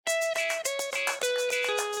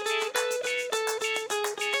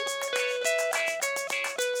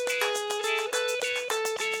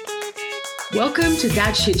Welcome to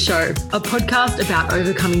That Shit Show, a podcast about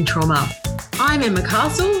overcoming trauma. I'm Emma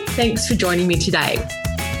Castle. Thanks for joining me today.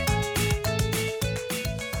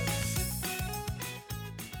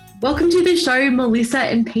 Welcome to the show, Melissa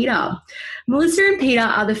and Peter. Melissa and Peter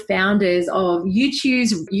are the founders of You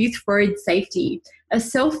Choose Youth Road Safety, a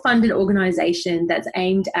self-funded organisation that's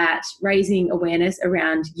aimed at raising awareness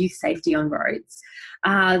around youth safety on roads.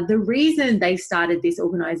 The reason they started this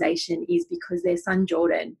organisation is because their son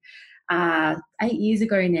Jordan, 8 years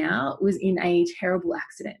ago now, was in a terrible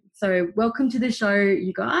accident. So welcome to the show,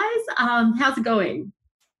 you guys. How's it going?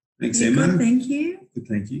 Thanks, Emma. Good, thank you. Good,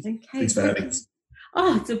 thank you. Okay, Thanks for having us.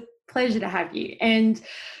 Oh, it's a pleasure to have you. And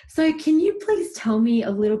so can you please tell me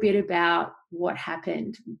a little bit about what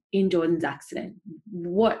happened in Jordan's accident?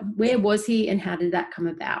 Where was he and how did that come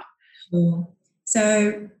about? Sure.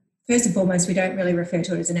 So first and foremost, we don't really refer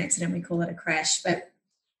to it as an accident, we call it a crash. But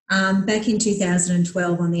back in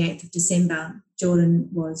 2012, on the 8th of December, Jordan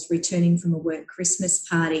was returning from a work Christmas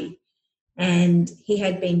party and he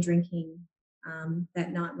had been drinking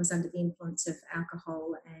that night, was under the influence of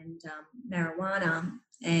alcohol and marijuana,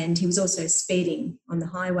 and he was also speeding on the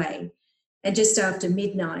highway. And just after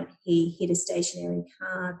midnight, he hit a stationary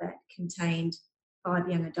car that contained 5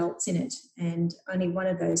 young adults in it, and only one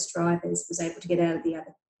of those drivers was able to get out of the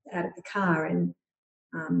car. And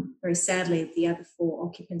very sadly, the other 4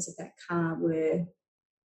 occupants of that car were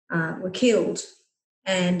killed.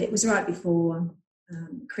 And it was right before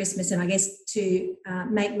Christmas, and I guess to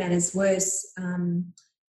make matters worse,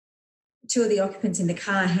 2 of the occupants in the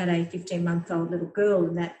car had a 15-month-old little girl,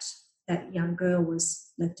 and that young girl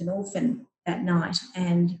was left an orphan that night.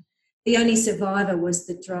 And the only survivor was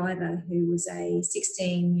the driver, who was a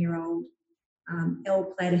 16-year-old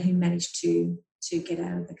L plater who managed to get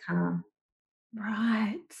out of the car.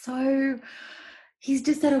 Right. So he's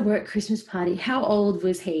just at a work Christmas party. How old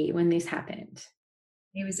was he when this happened?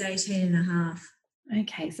 He was 18 and a half.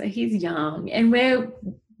 Okay, so he's young. And where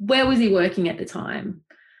was he working at the time?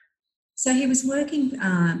 So he was working,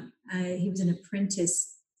 he was an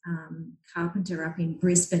apprentice carpenter up in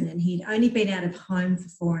Brisbane, and he'd only been out of home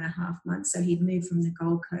for 4.5 months. So he'd moved from the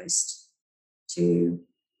Gold Coast to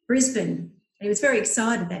Brisbane. And he was very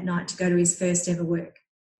excited that night to go to his first ever work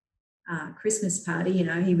Christmas party. You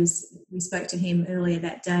know, we spoke to him earlier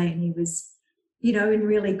that day and he was, you know, in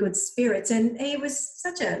really good spirits. And he was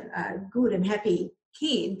such a good and happy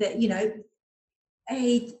kid that, you know,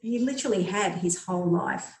 he literally had his whole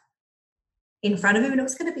life in front of him, and it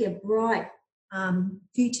was going to be a bright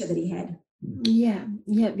future that he had. Yeah.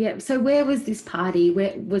 So where was this party?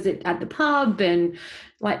 Where was it? At the pub? And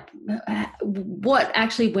like, what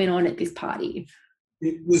actually went on at this party?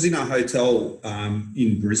 It was in a hotel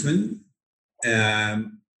in Brisbane.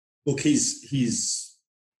 Look, his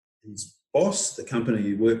boss, the company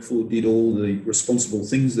he worked for, did all the responsible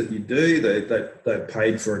things that you do. They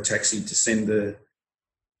paid for a taxi to send the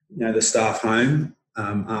staff home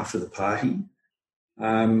after the party.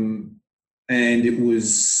 And it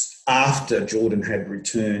was after Jordan had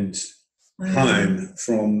returned home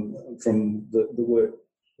from the work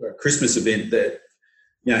Christmas event that,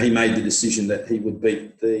 you know, he made the decision that he would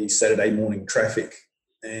beat the Saturday morning traffic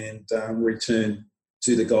and return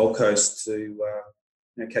to the Gold Coast to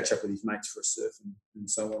catch up with his mates for a surf and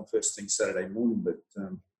so on first thing Saturday morning. But,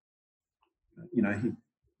 he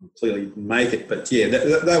clearly didn't make it. But, yeah,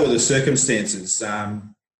 they were the circumstances.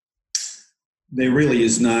 There really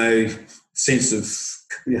is no sense of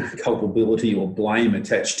culpability or blame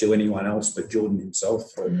attached to anyone else but Jordan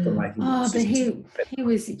himself for making the decision. But he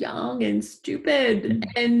was young and stupid.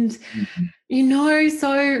 And, you know,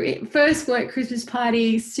 so first work Christmas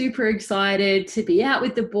party, super excited to be out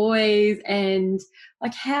with the boys. And,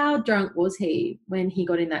 like, how drunk was he when he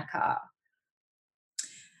got in that car?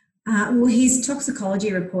 Well, his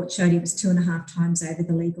toxicology report showed he was 2.5 times over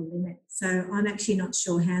the legal limit. So I'm actually not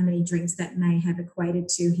sure how many drinks that may have equated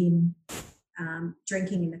to him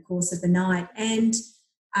drinking in the course of the night. And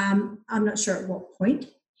I'm not sure at what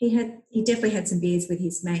point he definitely had some beers with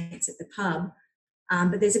his mates at the pub.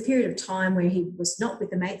 But there's a period of time where he was not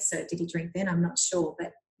with the mates. So did he drink then? I'm not sure.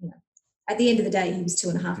 But, you know, at the end of the day, he was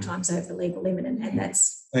 2.5 times over the legal limit. And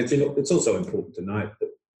that's... It's also important to note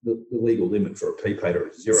that the legal limit for a P-pater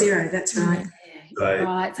is 0. 0, that's right.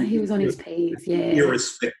 Right, so he was on his P's, yeah.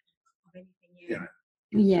 Irrespective of anything,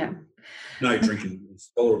 Yeah. No drinking is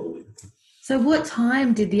tolerable. So what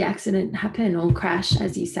time did the accident happen or crash,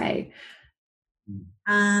 as you say?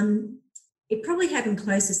 It probably happened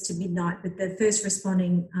closest to midnight, but the first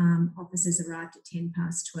responding officers arrived at 12:10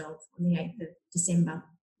 on the 8th of December.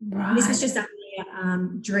 Right. And this was just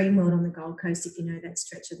Dreamworld on the Gold Coast, if you know that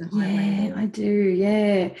stretch of the highway. Yeah, I do,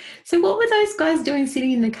 yeah. So what were those guys doing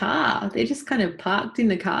sitting in the car? They just kind of parked in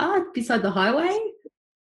the car beside the highway?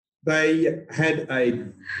 They had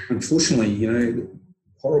unfortunately,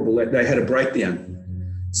 horrible, they had a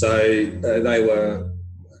breakdown. So they were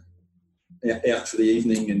out for the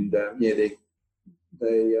evening and,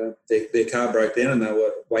 their car broke down and they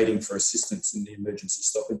were waiting for assistance in the emergency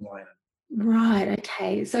stopping lane. Right,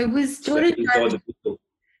 okay. So was Jordan...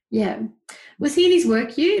 Yeah. Was he in his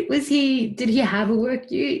work ute? Did he have a work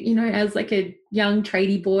ute, as like a young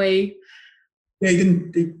tradie boy? Yeah, he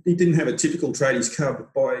didn't have a typical tradies car,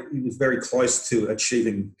 but he was very close to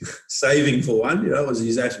achieving saving for one. It was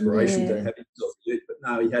his aspiration to have himself a ute. But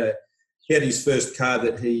no, he had his first car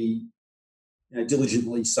that he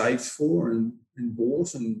diligently saved for and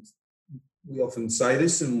bought. And we often say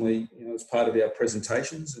this, and we, as part of our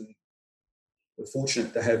presentations, and we're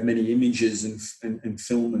fortunate to have many images and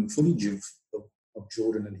film and footage of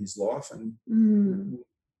Jordan and his life. And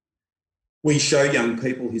we show young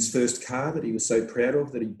people his first car that he was so proud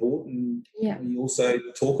of that he bought. And we also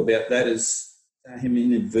talk about that as him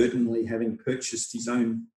inadvertently having purchased his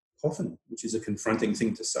own coffin, which is a confronting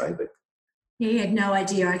thing to say. But he had no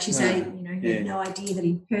idea. I actually say, he had no idea that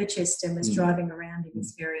he purchased and was driving around in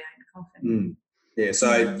his very own coffin. Yeah,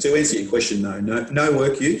 so to answer your question, no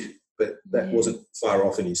work ute, but that wasn't far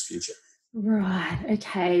off in his future. Right,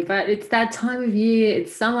 okay. But it's that time of year,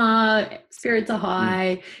 it's summer, spirits are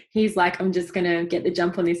high. He's like, I'm just going to get the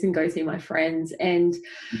jump on this and go see my friends. And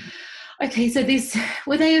okay, so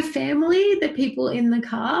were they a family, the people in the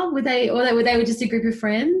car? Were they just a group of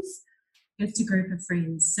friends? Just a group of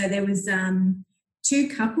friends. So there was two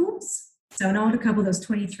couples. So an older couple that was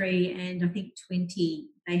 23 and I think 20,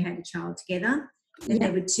 they had a child together. Then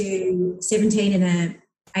there were two 17 and a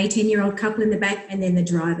 18-year-old couple in the back, and then the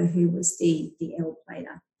driver who was the L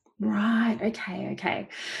plater. Right, okay.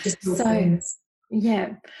 Just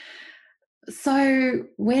So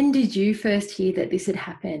when did you first hear that this had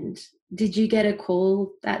happened? Did you get a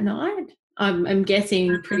call that night? I'm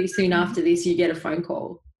guessing pretty soon after this you get a phone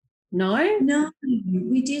call. No? No,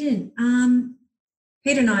 we didn't.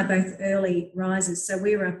 Peter and I are both early risers, so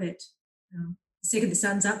we were up at the second the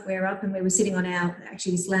sun's up, we're up, and we were sitting on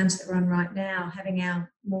this lounge that we're on right now, having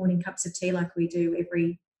our morning cups of tea like we do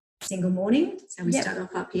every single morning. So we start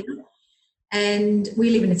off up here. And we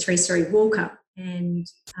live in a 3-story walk-up, and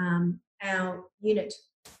our unit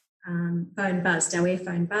phone buzzed, our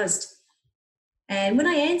earphone buzzed. And when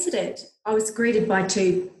I answered it, I was greeted by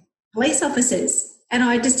 2 police officers. And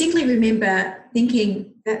I distinctly remember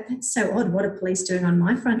thinking, that's so odd, what are police doing on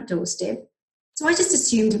my front doorstep? So I just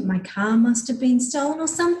assumed my car must have been stolen or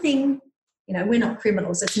something. We're not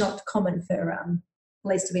criminals. It's not common for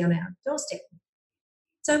police to be on our doorstep.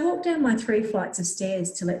 So I walked down my 3 flights of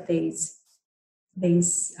stairs to let these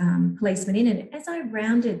policemen in. And as I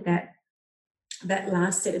rounded that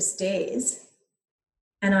last set of stairs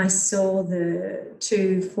and I saw the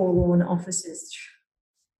 2 forlorn officers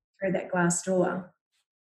through that glass door,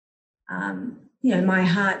 my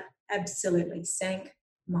heart absolutely sank.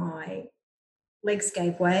 My legs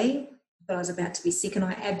gave way, but I was about to be sick, and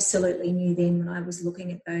I absolutely knew then when I was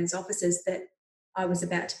looking at those officers that I was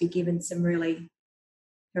about to be given some really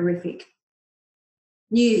horrific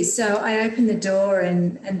news. So I opened the door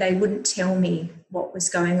and they wouldn't tell me what was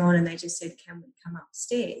going on, and they just said, can we come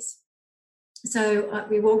upstairs? So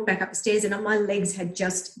we walked back up the stairs, and my legs they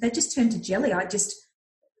just turned to jelly. I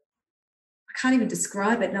can't even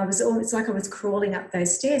describe it. And it's like I was crawling up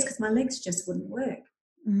those stairs because my legs just wouldn't work.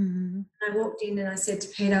 Mm-hmm. I walked in and I said to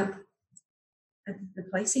Peter, the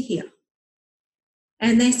police are here.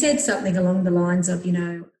 And they said something along the lines of,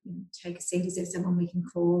 take a seat, is there someone we can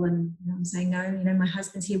call? And I'm saying, no, my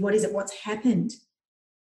husband's here. What is it? What's happened?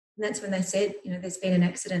 And that's when they said, there's been an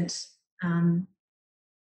accident in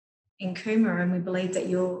Coomera, and we believe that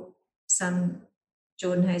your son,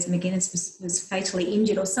 Jordan Hayes McGuinness, was fatally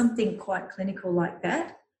injured, or something quite clinical like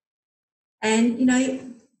that. And,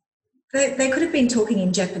 they could have been talking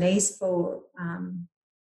in Japanese for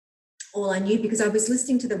all I knew, because I was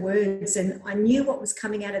listening to the words and I knew what was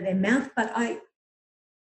coming out of their mouth, but I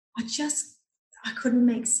couldn't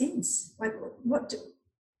make sense. Like, what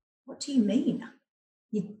do you mean?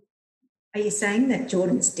 Are you saying that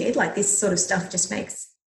Jordan's dead? Like, this sort of stuff just makes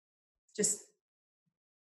just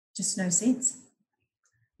no sense.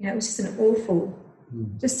 It was just an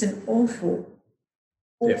awful.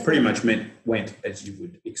 Yeah, pretty much went as you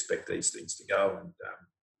would expect these things to go. And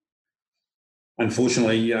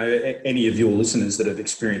unfortunately, any of your listeners that have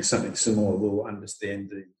experienced something similar will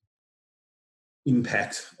understand the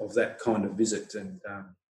impact of that kind of visit. And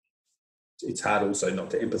it's hard also not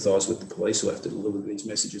to empathise with the police who have to deliver these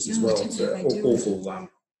messages as No, well. I It's don't an know they do.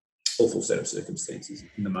 awful set of circumstances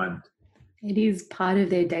in the moment. It is part of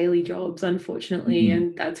their daily jobs, unfortunately, Mm.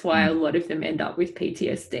 and that's why a lot of them end up with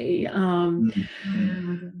PTSD.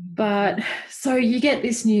 Mm. But so you get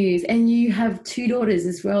this news, and you have 2 daughters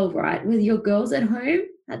as well, right? Were your girls at home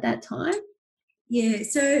at that time? Yeah,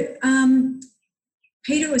 so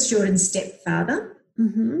Peter was Jordan's stepfather,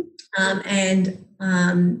 Mm-hmm. and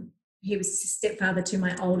he was stepfather to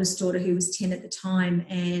my oldest daughter, who was 10 at the time,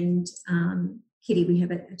 and Kitty, we have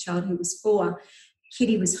a child who was 4.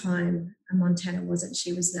 Kitty was home, and Montana wasn't.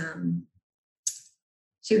 She was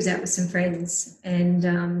out with some friends, and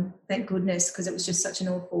thank goodness, because it was just such an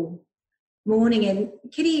awful morning. And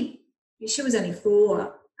Kitty, she was only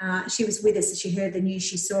 4. She was with us as she heard the news.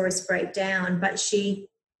 She saw us break down, but she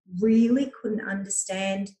really couldn't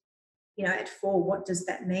understand, at 4, what does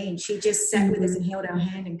that mean? She just sat with us and held our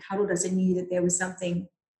hand and cuddled us and knew that there was something,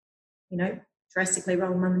 drastically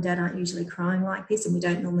wrong. Mum and Dad aren't usually crying like this, and we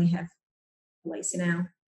don't normally have police in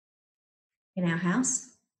our house.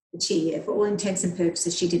 But she, for all intents and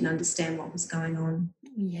purposes, she didn't understand what was going on.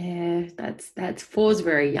 Yeah, that's 4's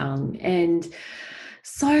very young. And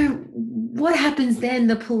so what happens then?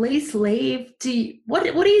 The police leave. What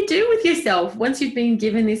do you do with yourself once you've been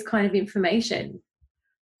given this kind of information?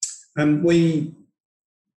 We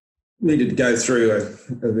needed to go through a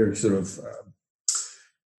very sort of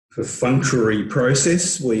perfunctory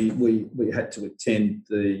process. We had to attend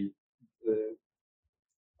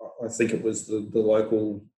I think it was the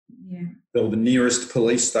local, or the nearest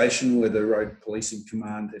police station where the Road Policing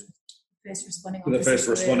Command had, the first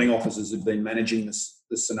responding officers had been managing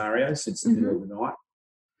the scenario since the middle of the night.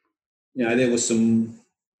 There were some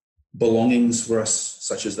belongings for us,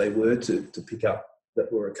 such as they were, to pick up that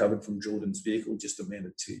were recovered from Jordan's vehicle, just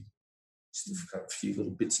amounted to just a few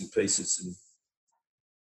little bits and pieces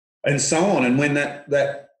and so on. And when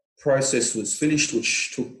that process was finished,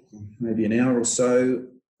 which took maybe an hour or so,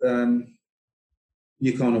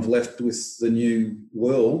 you're kind of left with the new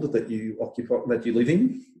world that you occupy, that you live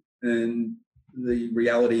in, and the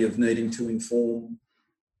reality of needing to inform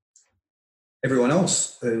everyone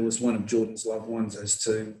else who was one of Jordan's loved ones as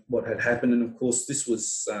to what had happened. And of course, this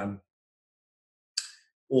was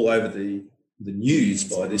all over the news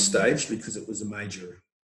by this stage, because it was a major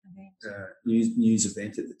news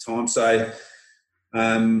event at the time. So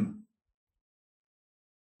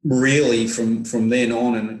really from then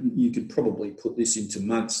on, and you could probably put this into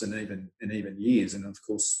months and even years, and of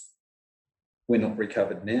course we're not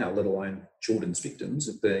recovered now, let alone Jordan's victims,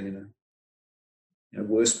 of being in a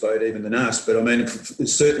worse boat even than us. But I mean,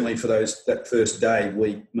 certainly for that first day,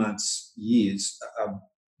 week, months, years,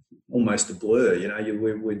 almost a blur.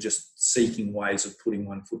 We're just seeking ways of putting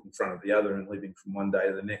one foot in front of the other and living from one day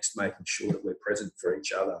to the next, making sure that we're present for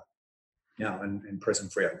each other, and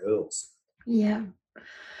present for our girls. Yeah.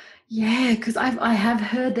 Yeah, because I have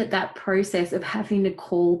heard that process of having to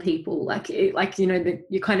call people, that you're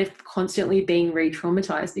kind of constantly being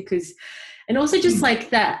re-traumatized, because, and also just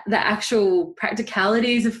like that, the actual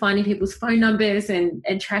practicalities of finding people's phone numbers and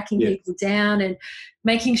tracking people down, and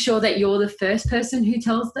making sure that you're the first person who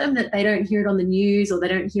tells them, that they don't hear it on the news or they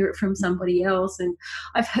don't hear it from somebody else. And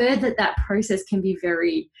I've heard that process can be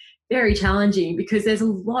very, very challenging, because there's a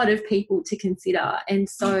lot of people to consider. And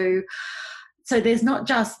so there's not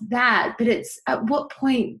just that, but it's, at what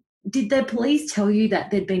point did the police tell you that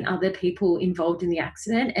there'd been other people involved in the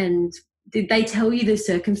accident, and did they tell you the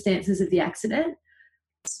circumstances of the accident?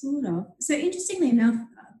 Sort of. So interestingly enough,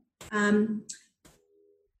 I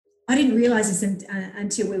didn't realise this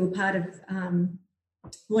until we were part of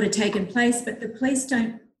what had taken place, but the police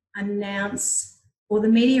don't announce, or the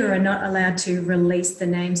media are not allowed to release the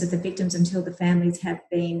names of the victims until the families have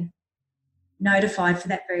been notified, for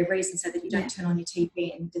that very reason, so that you don't turn on your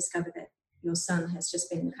TV and discover that your son has just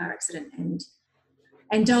been in a car accident and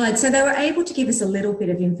died. So they were able to give us a little bit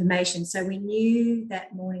of information. So we knew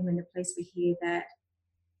that morning when the police were here that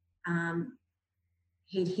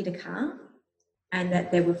he'd hit a car, and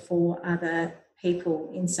that there were 4 other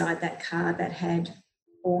people inside that car that had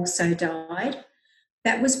also died.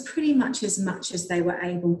 That was pretty much as they were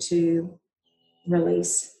able to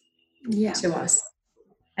release to us.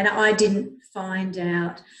 And I didn't find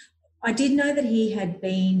out. I did know that he had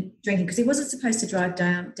been drinking, because he wasn't supposed to drive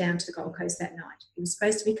down to the Gold Coast that night. He was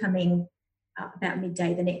supposed to be coming about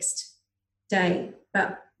midday the next day.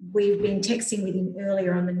 But we've been texting with him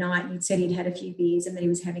earlier on the night, and he'd said he'd had a few beers and that he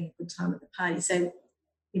was having a good time at the party. So,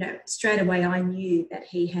 straight away I knew that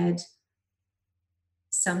he had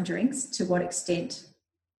some drinks. To what extent,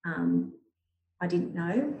 I didn't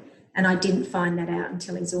know. And I didn't find that out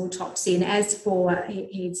until his autopsy. And as for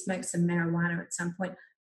he'd smoked some marijuana at some point,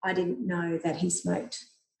 I didn't know that he smoked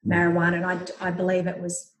marijuana. And I believe it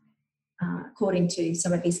was, according to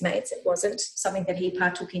some of his mates, it wasn't something that he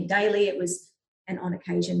partook in daily. It was an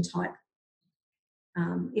on-occasion type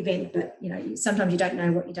event. But, sometimes you don't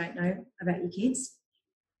know what you don't know about your kids.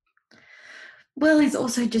 Well, he's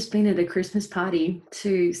also just been at a Christmas party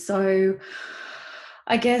too. So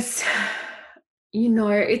I guess,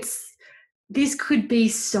 this could be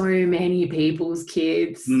so many people's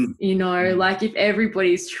kids, like if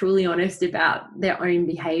everybody's truly honest about their own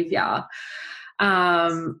behaviour.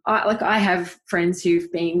 I have friends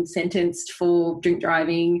who've been sentenced for drink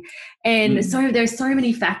driving, and so there's so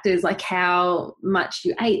many factors, like how much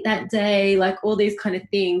you ate that day, like all these kind of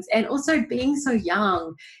things. And also being so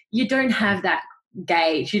young, you don't have that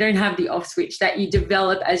gauge, you don't have the off switch that you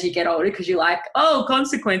develop as you get older, because you're like, oh,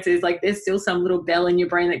 consequences, like there's still some little bell in your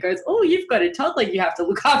brain that goes, oh, you've got a toddler you have to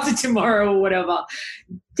look after tomorrow or whatever.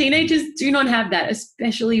 Teenagers do not have that,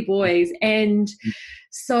 especially boys. And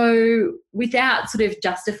so without sort of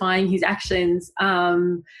justifying his actions,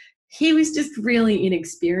 he was just really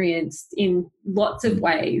inexperienced in lots of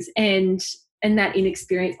ways. And that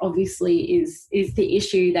inexperience obviously is the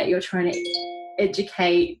issue that you're trying to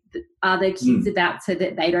educate other kids about, so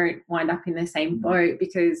that they don't wind up in the same boat,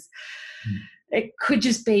 because it could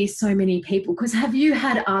just be so many people. Because have you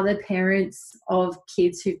had other parents of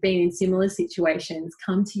kids who've been in similar situations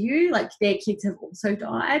come to you, like their kids have also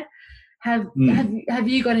died? Have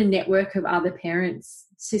you got a network of other parents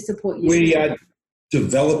to support you? We are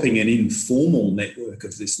developing an informal network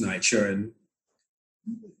of this nature, and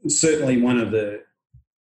certainly one of the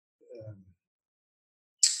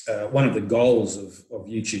goals of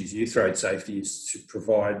YouChoose Youth Road Safety is to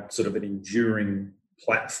provide sort of an enduring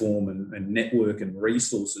platform and network and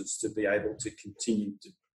resources to be able to continue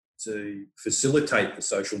to facilitate the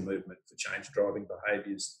social movement for change driving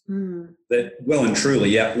behaviours that well and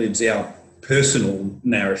truly outlives our personal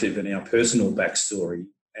narrative and our personal backstory,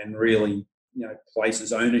 and really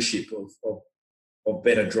places ownership of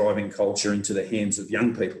better driving culture into the hands of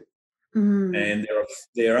young people. And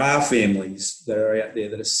there are families that are out there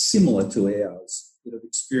that are similar to ours, that have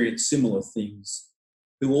experienced similar things,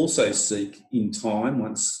 who also seek in time,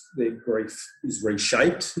 once their grief is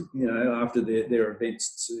reshaped, after their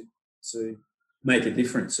events, to make a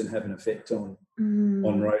difference and have an effect on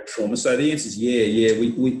road trauma. So the answer is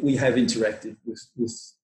we have interacted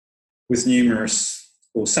with numerous,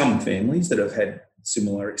 or some families that have had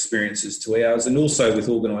similar experiences to ours, and also with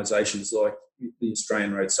organisations like the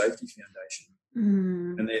Australian Road Safety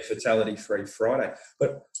Foundation and their Fatality Free Friday.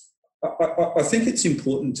 But I think it's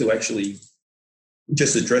important to actually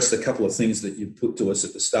just address a couple of things that you put to us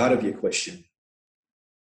at the start of your question,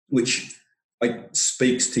 which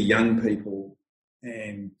speaks to young people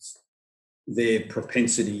and their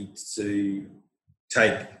propensity to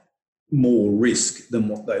take more risk than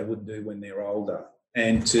what they would do when they're older,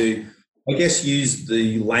 and to, I guess, use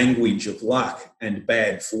the language of luck and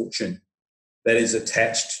bad fortune that is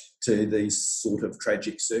attached to these sort of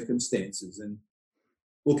tragic circumstances. And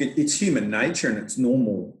look, it's human nature and it's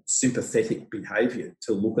normal sympathetic behaviour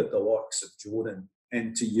to look at the likes of Jordan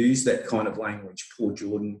and to use that kind of language. Poor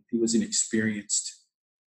Jordan, he was inexperienced.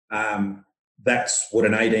 That's what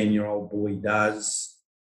an 18-year-old boy does.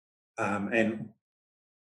 And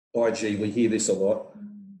by gee, we hear this a lot.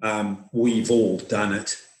 We've all done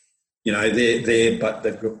it. There, but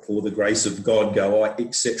for the grace of God go I,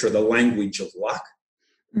 etc., the language of luck.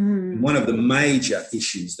 And one of the major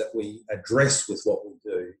issues that we address with what we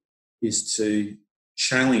do is to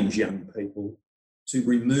challenge young people to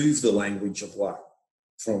remove the language of luck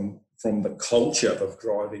from the culture of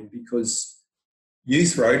driving, because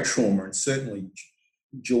youth road trauma, and certainly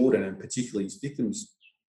Jordan and particularly his victims,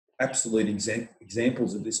 absolute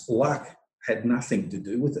examples of this, luck had nothing to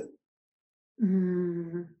do with it.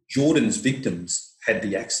 Jordan's victims had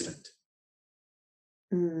the accident.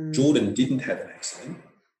 Jordan didn't have an accident.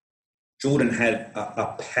 Jordan had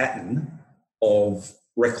a pattern of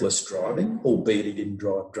reckless driving, albeit he didn't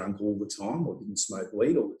drive drunk all the time or didn't smoke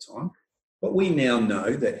weed all the time. But we now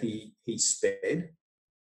know that he sped,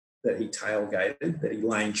 that he tailgated, that he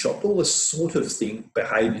lane chopped, all the sort of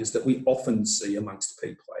behaviours that we often see amongst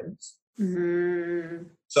P-platers.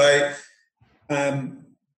 So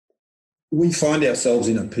we find ourselves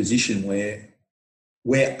in a position where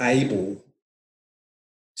we're able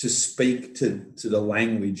to speak to the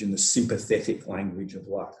language and the sympathetic language of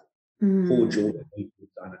luck. Poor Jordan, he'd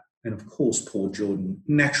done it. And of course, poor Jordan,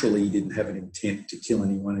 naturally he didn't have an intent to kill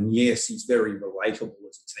anyone. And yes, he's very relatable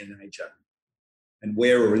as a teenager. And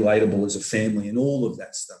we're relatable as a family and all of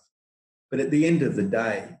that stuff. But at the end of the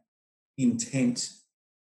day, intent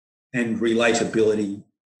and relatability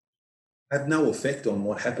have no effect on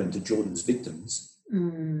what happened to Jordan's victims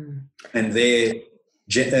and their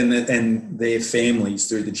families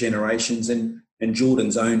through the generations, and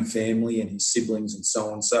Jordan's own family and his siblings and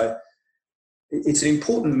so on. So it's an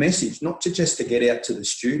important message, not just to get out to the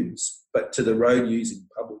students, but to the road using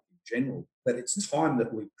public in general, that it's time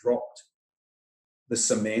that we've dropped the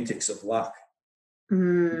semantics of luck.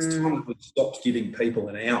 It's time that we've stopped giving people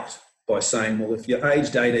an out by saying, well, if you're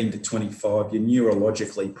aged 18 to 25, you're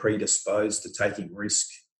neurologically predisposed to taking risk.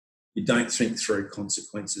 You don't think through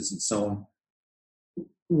consequences and so on.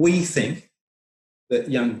 We think that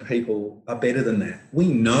young people are better than that. We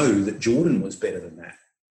know that Jordan was better than that.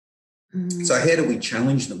 So how do we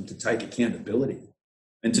challenge them to take accountability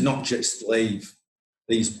and to not just leave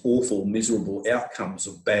these awful, miserable outcomes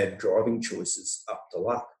of bad driving choices up to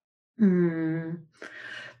luck?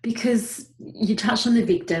 Because you touched on the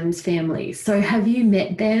victims' families. So have you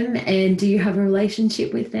met them, and do you have a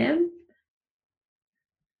relationship with them?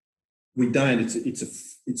 We don't. It's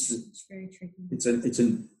very tricky. It's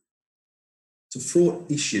a fraught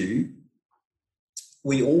issue.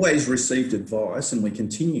 We always received advice, and we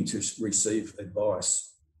continue to receive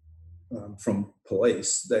advice from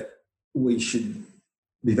police that we should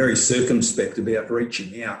be very circumspect about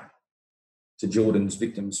reaching out to Jordan's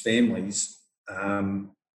victims' families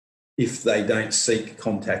if they don't seek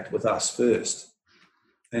contact with us first.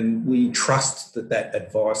 And we trust that that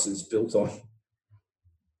advice is built on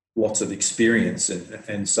lots of experience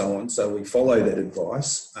and so on. So we follow that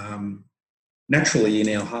advice. Naturally, in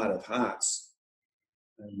our heart of hearts,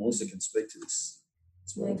 and Melissa can speak to this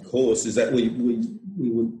as well, of course, is that we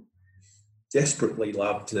would desperately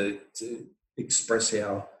love to express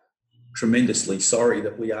how tremendously sorry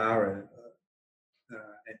that we are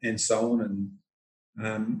and so on.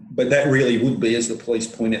 But that really would be, as the police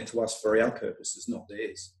point out to us, for our purposes, not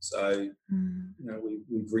theirs. So,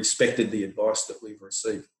 we've respected the advice that we've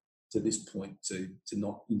received to this point to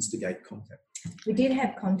not instigate contact. We did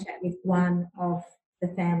have contact with one of the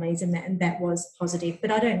families, and that was positive.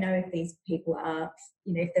 But I don't know if these people are,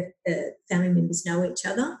 if the family members know each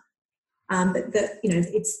other. But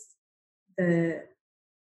it's the,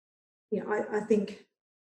 I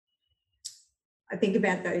think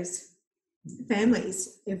about those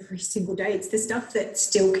families every single day. It's the stuff that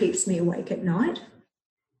still keeps me awake at night.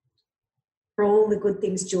 For all the good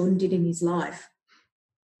things Jordan did in his life,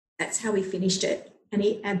 that's how he finished it. And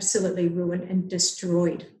he absolutely ruined and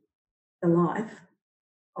destroyed the life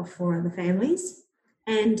of 4 other families.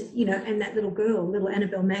 And, and that little girl, little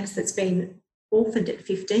Annabelle Max, that's been orphaned at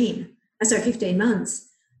 15 months.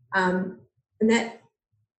 And that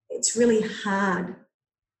it's really hard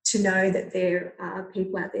to know that there are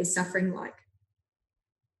people out there suffering like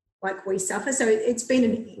we suffer. So it's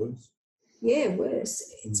been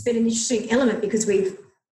worse. It's been an interesting element because we've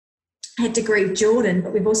had to grieve Jordan,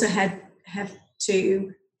 but we've also have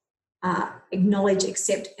to acknowledge,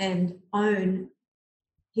 accept and own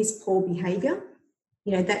his poor behaviour.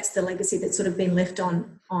 That's the legacy that's sort of been left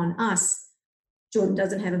on us. Jordan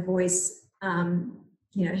doesn't have a voice.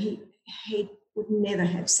 He would never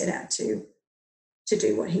have set out to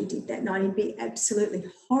do what he did that night. He'd be absolutely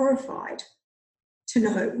horrified to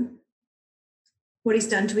know what he's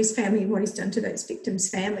done to his family and what he's done to those victims'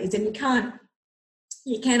 families. And you cannot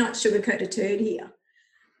sugarcoat a turd here.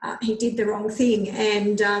 He did the wrong thing.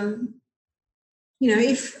 And,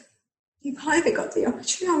 if I ever got the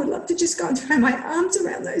opportunity, I would love to just go and throw my arms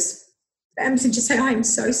around those families and just say, I am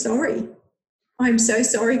so sorry. I'm so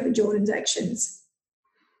sorry for Jordan's actions.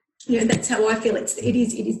 That's how I feel. It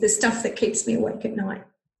is the stuff that keeps me awake at night.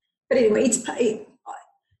 But anyway,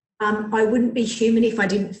 I wouldn't be human if I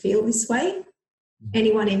didn't feel this way.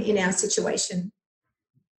 Anyone in our situation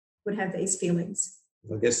would have these feelings.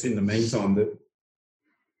 I guess in the meantime, that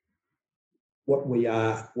what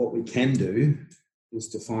we can do is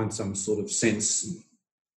to find some sort of sense,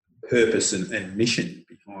 purpose and mission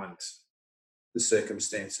behind the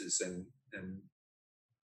circumstances and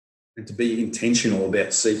to be intentional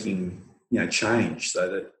about seeking, change, so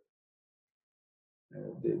that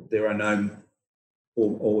there are no,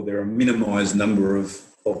 or there are a minimised number of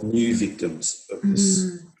new victims of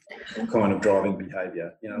this kind of driving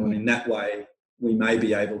behaviour. And in that way, we may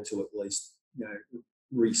be able to at least,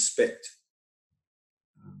 respect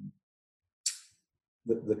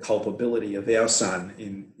the culpability of our son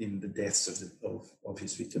in the deaths of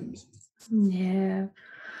his victims. Yeah.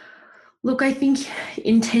 Look, I think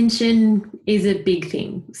intention is a big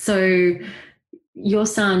thing. So your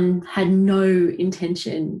son had no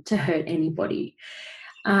intention to hurt anybody.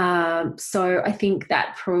 So I think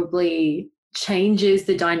that probably changes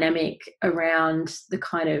the dynamic around the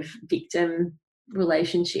kind of victim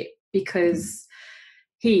relationship, because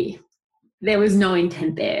there was no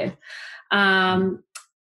intent there.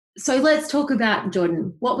 So let's talk about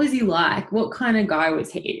Jordan. What was he like? What kind of guy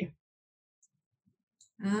was he?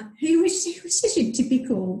 He was just a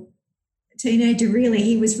typical teenager, really.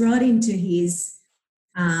 He was right into his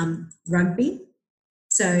rugby.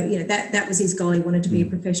 So, that was his goal. He wanted to be a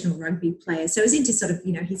professional rugby player. So he was into sort of,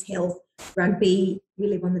 his health, rugby. We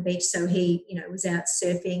live on the beach. So he, was out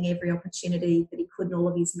surfing every opportunity that he could, and all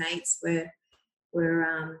of his mates were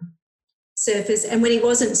surfers. And when he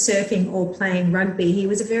wasn't surfing or playing rugby, he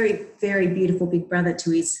was a very, very beautiful big brother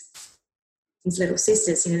to his little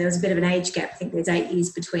sisters. There was a bit of an age gap. I think there's 8 years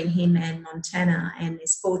between him and Montana, and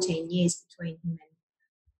there's 14 years between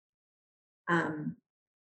him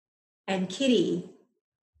and Kitty.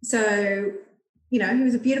 So, he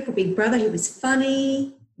was a beautiful big brother. He was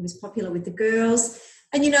funny. He was popular with the girls.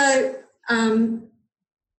 And,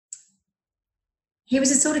 he was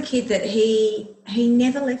the sort of kid that he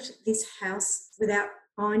never left this house without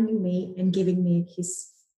finding me and giving me a kiss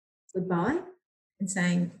goodbye and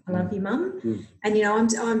saying, I love you, Mum. And,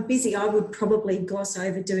 I'm busy. I would probably gloss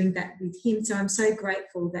over doing that with him. So I'm so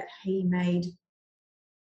grateful that he made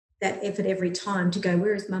that effort every time to go,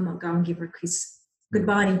 where is Mum? I'll go and give her a kiss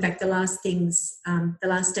goodbye. And in fact, the last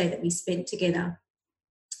day that we spent together,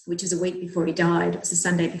 which was a week before he died, it was a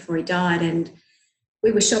Sunday before he died, and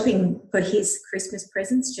we were shopping for his Christmas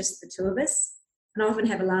presents, just the two of us. And I often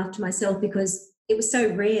have a laugh to myself because it was so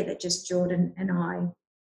rare that just Jordan and I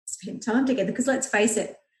spent time together. Because let's face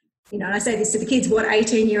it, and I say this to the kids, what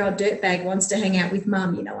 18-year-old dirtbag wants to hang out with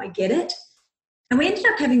Mum? I get it. And we ended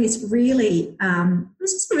up having this really, it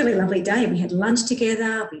was just a really lovely day. We had lunch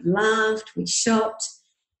together, we laughed, we shopped.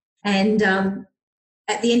 And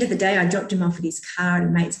at the end of the day, I dropped him off at his car at a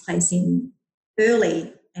mate's place in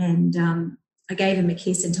Burleigh, and I gave him a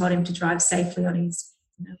kiss and told him to drive safely on his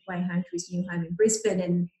way home to his new home in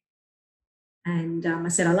Brisbane. And I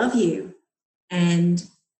said, I love you. And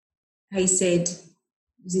he said,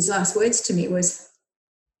 his last words to me was,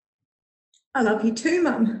 I love you too,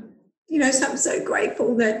 Mum. So I'm so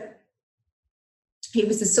grateful that he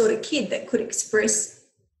was the sort of kid that could express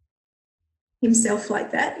himself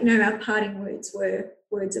like that. Our parting words were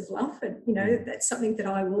words of love, and, that's something that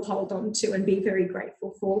I will hold on to and be very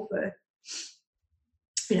grateful for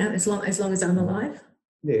as long as I'm alive.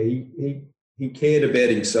 Yeah, he cared about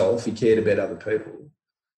himself. He cared about other people.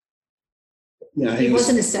 He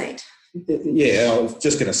wasn't a saint. Yeah, I was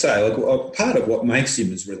just going to say, part of what makes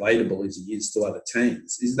him as relatable as he is to other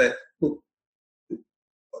teens is that, look,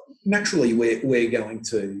 naturally we're going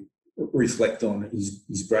to reflect on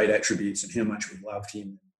his great attributes and how much we loved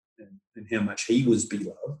him and how much he was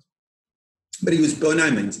beloved. But he was by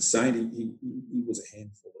no means a saint. He was a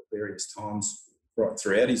handful at various times right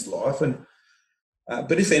throughout his life. And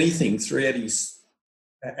but if anything,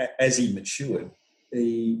 as he matured,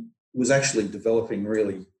 he was actually developing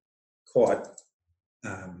really quite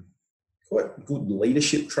good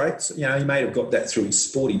leadership traits. He may have got that through his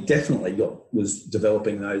sport. He definitely was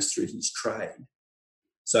developing those through his trade.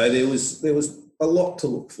 So there was a lot to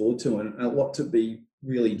look forward to and a lot to be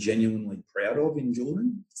really genuinely proud of in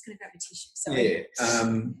Jordan. Just going to grab a tissue. Sorry.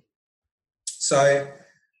 Yeah. So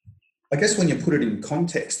I guess when you put it in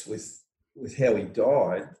context with how he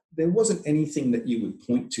died, there wasn't anything that you would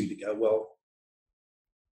point to go, well,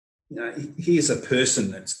 here's a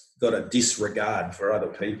person that's got a disregard for other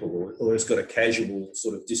people or has got a casual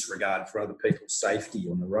sort of disregard for other people's safety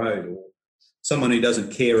on the road, or someone who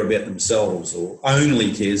doesn't care about themselves or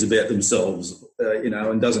only cares about themselves,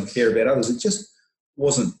 and doesn't care about others. It just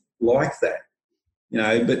wasn't like that,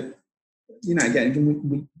 But,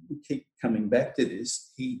 again, we keep coming back to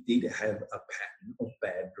this. He did have a pattern of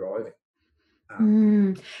bad driving.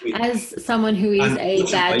 As someone who is a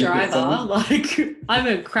bad driver, I'm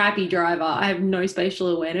a crappy driver. I have no spatial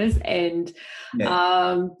awareness, and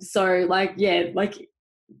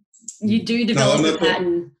you do develop a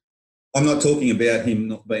pattern. I'm not talking about him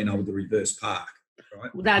not being able to reverse park,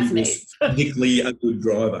 right? Well, that's me. He was particularly a good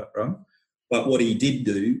driver, right? But what he did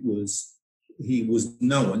do was he was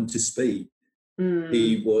known to speed.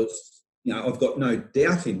 He was, I've got no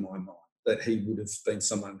doubt in my mind that he would have been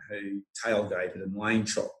someone who tailgated and lane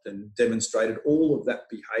chopped and demonstrated all of that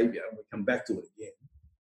behaviour, and we come back to it again,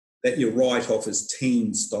 that you write off as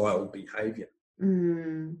teen-style behaviour.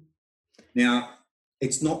 Now,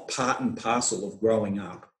 it's not part and parcel of growing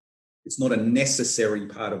up. It's not a necessary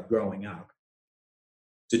part of growing up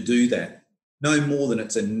to do that. No more than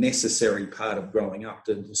it's a necessary part of growing up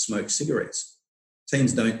to smoke cigarettes,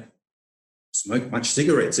 teens don't smoke much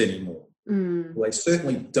cigarettes anymore. Well, they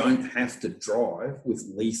certainly don't have to drive with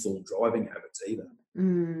lethal driving habits either.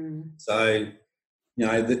 So, you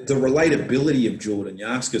know, the relatability of Jordan, you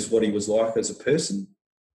ask us what he was like as a person,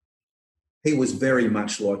 he was very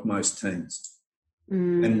much like most teens.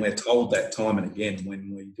 And we're told that time and again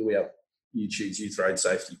when we do our You Choose Youth Road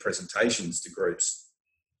Safety presentations to groups,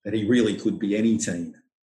 that he really could be any teen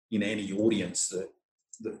in any audience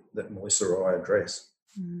that Melissa or I address.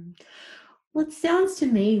 Well, it sounds to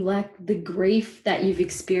me like the grief that you've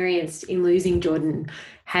experienced in losing Jordan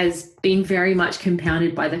has been very much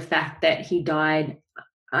compounded by the fact that he died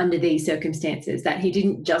under these circumstances, that he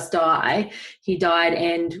didn't just die, he died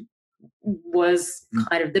and was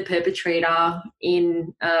kind of the perpetrator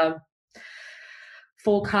in a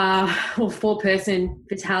four-person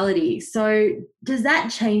fatality. So does that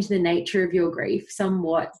change the nature of your grief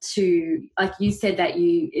somewhat to, like you said, that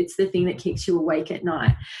it's the thing that keeps you awake at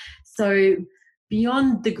night? So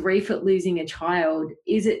beyond the grief at losing a child,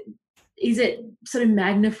 is it sort of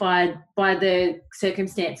magnified by the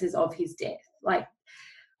circumstances of his death, like,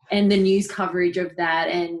 and the news coverage of that,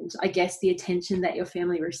 and I guess the attention that your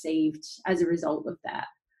family received as a result of that?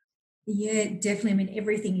 Yeah, definitely. I mean,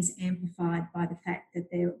 everything is amplified by the fact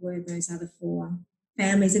that there were those other 4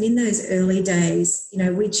 families. And in those early days, you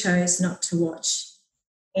know, we chose not to watch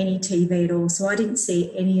any TV at all. So I didn't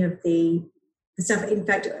see any of the stuff. In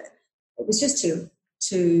fact, it was just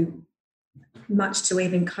too much to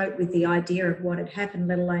even cope with the idea of what had happened,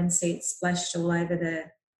 let alone see it splashed all over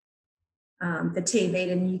the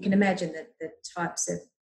TV. And you can imagine that the types of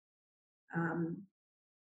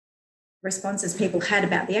responses people had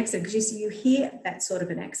about the accident, because you hear that sort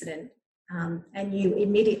of an accident and you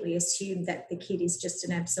immediately assume that the kid is just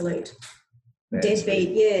an absolute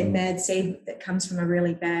deadbeat, bad seed that comes from a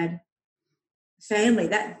really bad family.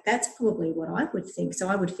 That's probably what I would think. So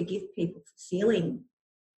I would forgive people for feeling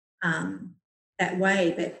that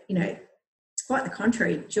way. But, you know, it's quite the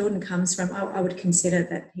contrary. Jordan comes from, I would consider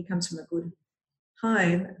that he comes from a good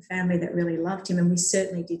home, a family that really loved him, and we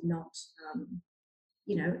certainly did not,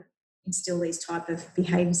 you know, instill these type of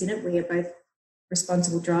behaviours in it. We are both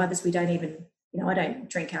responsible drivers. We don't even, you know, I don't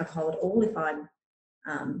drink alcohol at all if I'm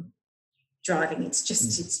driving. It's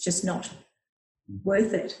just not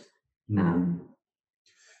worth it.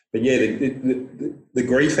 But yeah, the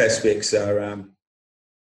grief aspects are,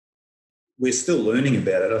 we're still learning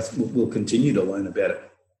about it. We'll continue to learn about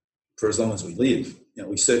it for as long as we live. You know,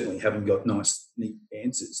 we certainly haven't got nice, neat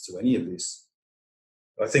answers to any of this.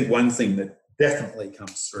 I think one thing that definitely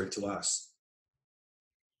comes through to us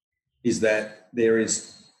is that there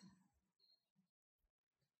is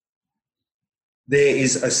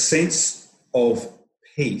a sense of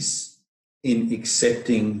peace in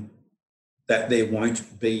accepting that there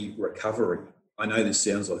won't be recovery. I know this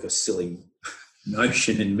sounds like a silly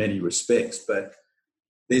notion in many respects, but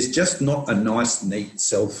there's just not a nice, neat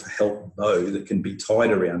self-help bow that can be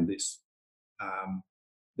tied around this.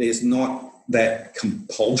 There's not that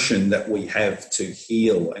compulsion that we have to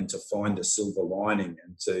heal and to find a silver lining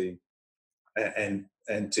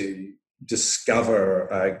and to discover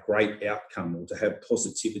a great outcome, or to have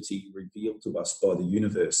positivity revealed to us by the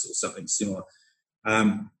universe or something similar.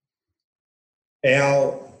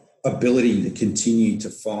 Our ability to continue to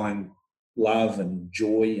find love and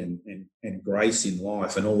joy and grace in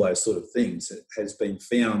life and all those sort of things has been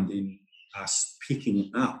found in us picking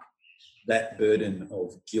up that burden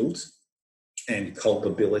of guilt and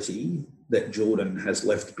culpability that Jordan has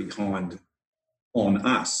left behind on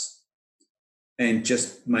us, and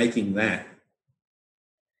just making that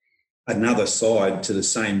another side to the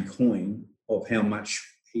same coin of how much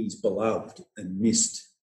he's beloved and missed.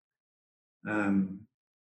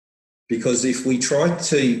 Because if we try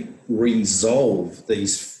to resolve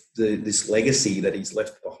this legacy that he's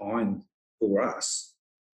left behind for us,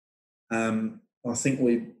 I think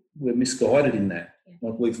we're misguided in that.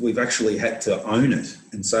 Like we've actually had to own it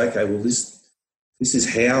and say, okay, well, this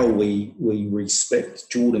is how we respect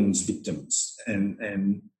Jordan's victims,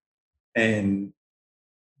 and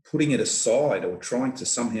putting it aside or trying to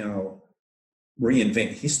somehow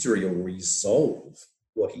reinvent history or resolve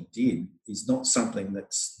what he did is not something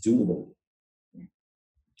that's doable.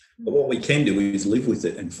 But what we can do is live with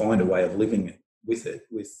it and find a way of living with it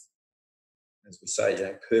with, as we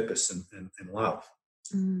say, purpose and love.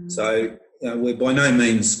 So we're by no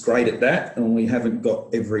means great at that, and we haven't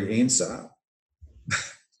got every answer,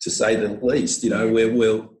 to say the least. You know,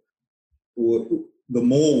 the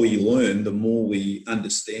more we learn, the more we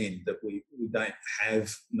understand that we don't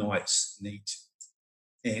have nice, neat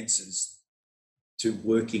answers to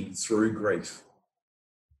working through grief.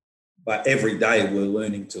 but every day we're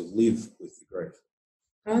learning to live with the grief.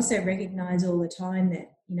 I also recognise all the time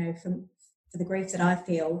that, for the grief that I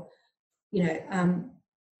feel,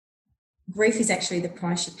 grief is actually the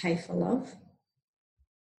price you pay for love.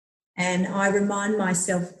 And I remind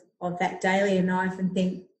myself of that daily, and I often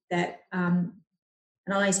think that, and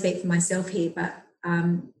I only speak for myself here, but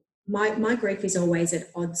my grief is always at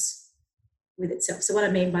odds with itself. So what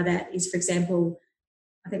I mean by that is, for example,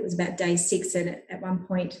 I think it was about day 6, and at one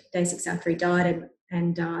point, day 6 after he died,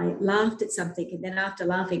 and I laughed at something, and then after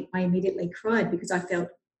laughing, I immediately cried because I felt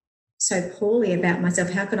so poorly about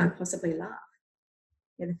myself. How can I possibly laugh?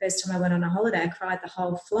 The first time I went on a holiday, I cried the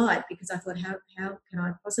whole flight because I thought, how can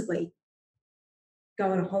I possibly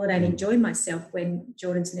go on a holiday and enjoy myself when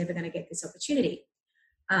Jordan's never going to get this opportunity?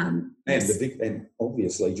 And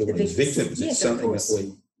obviously Jordan's victims. It's something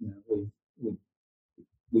that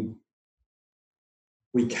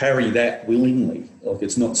we carry that willingly. Like,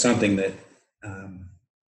 it's not something that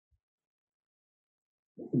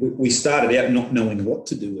we started out not knowing what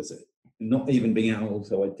to do with it, and not even being able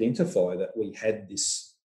to identify that we had this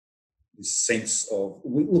sense of,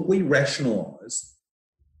 we rationalise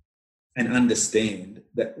and understand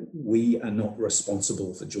that we are not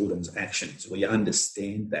responsible for Jordan's actions. We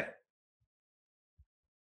understand that.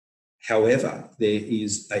 However, there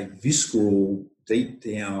is a visceral, deep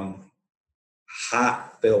down,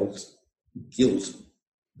 heartfelt guilt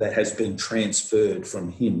that has been transferred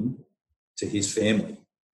from him to his family.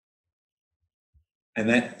 And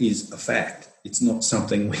that is a fact. It's not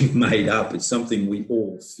something we've made up. It's something we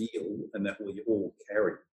all feel and that we all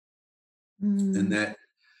carry. And that...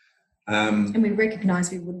 and we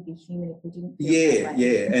recognise we wouldn't be human if we didn't feel that way.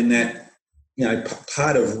 Yeah. And that,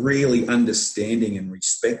 part of really understanding and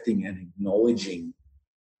respecting and acknowledging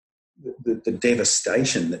the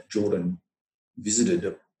devastation that Jordan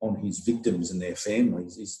visited on his victims and their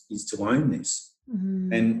families is to own this.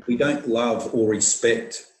 And we don't love or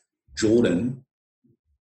respect Jordan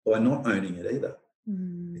by not owning it either.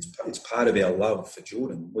 It's part of our love for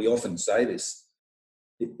Jordan. We often say this,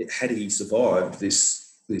 had he survived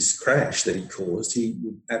this crash that he caused, he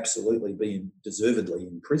would absolutely be deservedly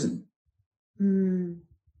in prison. And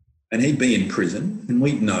he'd be in prison, and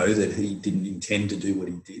we'd know that he didn't intend to do what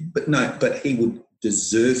he did, but he would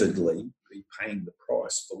deservedly be paying the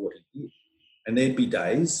price for what he did. And there'd be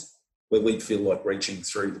days where we'd feel like reaching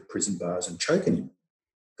through the prison bars and choking him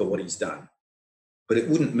for what he's done. But it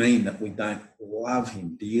wouldn't mean that we don't love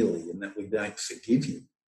him dearly and that we don't forgive him.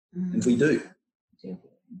 And we do.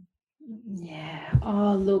 Yeah.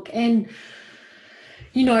 Oh, look. And,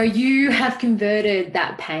 you have converted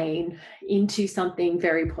that pain into something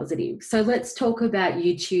very positive. So let's talk about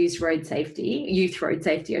Youth Road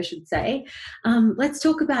Safety, I should say. Let's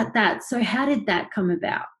talk about that. So how did that come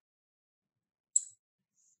about?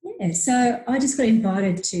 Yeah, so I just got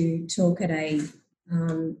invited to talk at a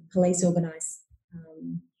police organised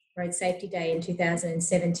road safety day in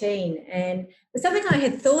 2017, and it was something I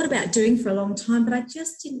had thought about doing for a long time, but I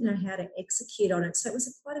just didn't know how to execute on it. So it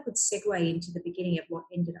was quite a good segue into the beginning of what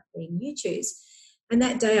ended up being YouChoose. And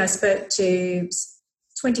that day I spoke to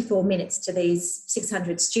 24 minutes to these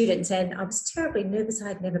 600 students, and I was terribly nervous. I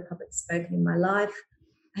had never publicly spoken in my life.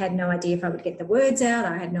 I had no idea if I would get the words out.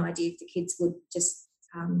 I had no idea if the kids would just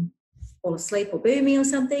fall asleep or boo me or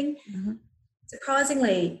something.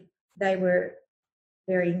 Surprisingly, they were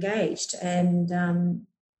very engaged, and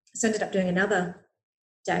so ended up doing another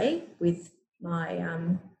day with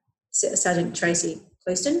my Sergeant Tracy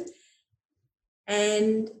Clouston.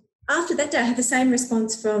 And after that day, I had the same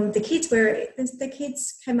response from the kids, where the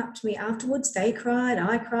kids came up to me afterwards. They cried,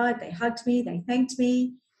 I cried, they hugged me, they thanked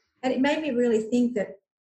me. And it made me really think that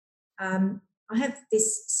I have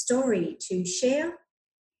this story to share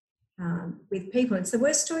with people. It's the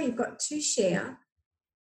worst story you've got to share.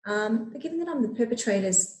 But given that I'm the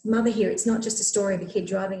perpetrator's mother here, it's not just a story of a kid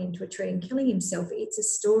driving into a tree and killing himself. It's a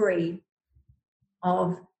story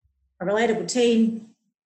of a relatable teen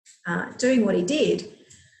doing what he did,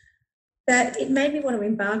 that it made me want to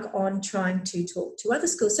embark on trying to talk to other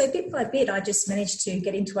schools. So bit by bit, I just managed to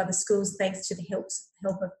get into other schools thanks to the help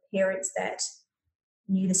of parents that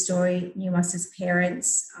knew the story, knew us as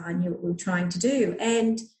parents, knew what we were trying to do.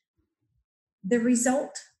 And the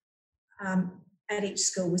result at each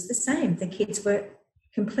school was the same. The kids were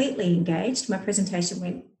completely engaged. My presentation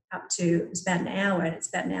went up to, it was about an hour, and it's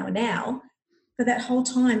about an hour now. For that whole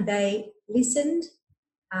time, they listened.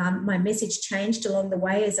 My message changed along the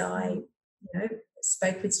way as I,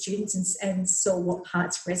 spoke with students and saw what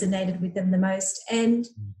parts resonated with them the most. And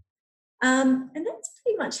that's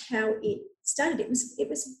pretty much how it started. It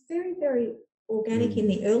was very, very organic in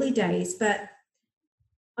the early days, but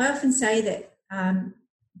I often say that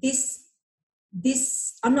this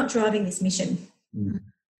I'm not driving this mission.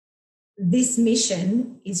 This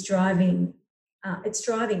mission is driving. It's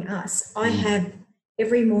driving us. I have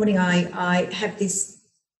every morning. I have this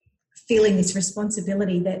feeling, this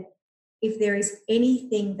responsibility that if there is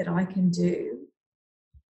anything that I can do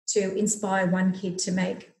to inspire one kid to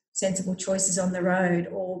make sensible choices on the road,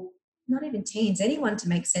 or not even teens, anyone to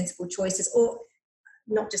make sensible choices, or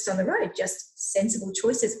not just on the road, just sensible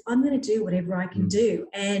choices, I'm going to do whatever I can do.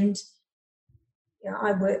 And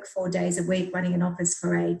I work 4 days a week running an office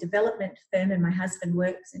for a development firm, and my husband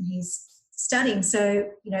works and he's studying.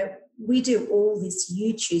 So, we do all this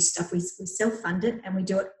YouTube stuff. We self-fund it, and we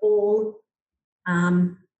do it all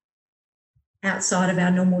outside of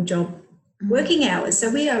our normal job working hours. So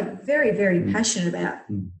we are very, very passionate about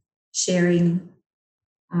sharing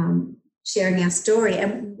our story,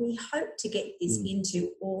 and we hope to get this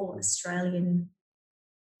into all Australian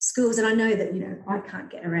schools. And I know that I can't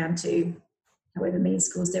get around to however many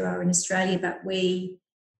schools there are in Australia, but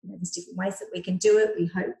there's different ways that we can do it. We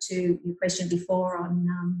hope to, you questioned before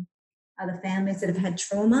on other families that have had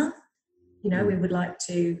trauma, we would like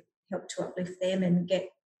to help to uplift them and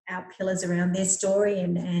get our pillars around their story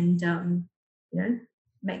and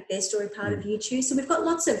make their story part of YouTube. So we've got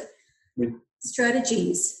lots of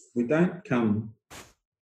strategies. We don't come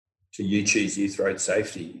to YouTube's Youth Road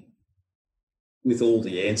Safety with all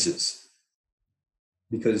the answers,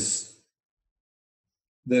 because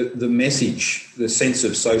the message, the sense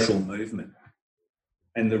of social movement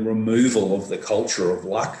and the removal of the culture of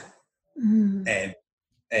luck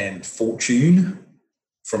and fortune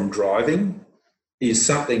from driving is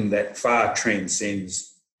something that far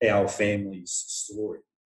transcends our family's story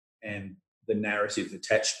and the narrative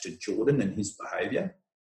attached to Jordan and his behaviour.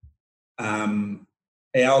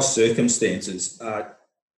 Our circumstances are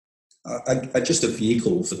just a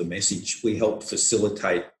vehicle for the message. We help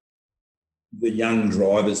facilitate the young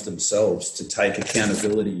drivers themselves to take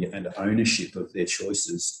accountability and ownership of their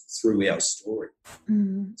choices through our story.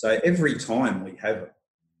 So every time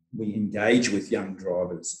we engage with young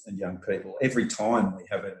drivers and young people, every time we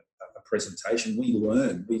have a presentation, we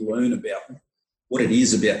learn about what it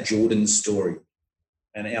is about Jordan's story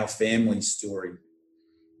and our family's story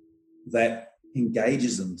that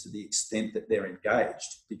engages them to the extent that they're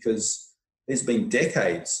engaged, because there's been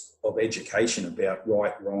decades of education about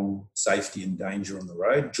right, wrong, safety and danger on the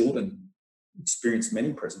road. Jordan experienced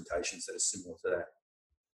many presentations that are similar to that.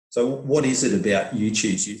 So what is it about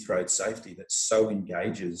YouTube's Youth Road Safety that so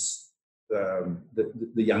engages the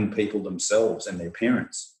young people themselves and their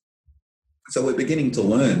parents? So we're beginning to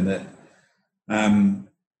learn that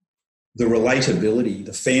the relatability,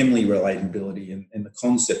 the family relatability and the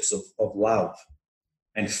concepts of love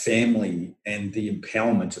and family and the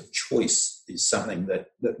empowerment of choice is something that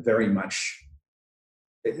very much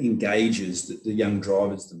engages the young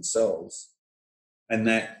drivers themselves, and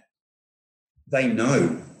that they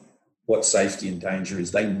know what safety and danger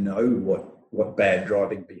is. They know what bad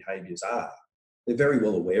driving behaviours are. They're very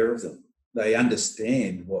well aware of them. They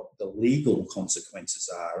understand what the legal consequences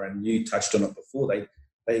are, and you touched on it before.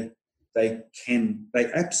 They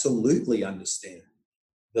absolutely understand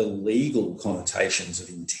the legal connotations of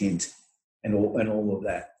intent and all of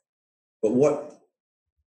that. But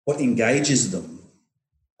what engages them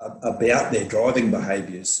about their driving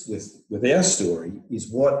behaviours with our story is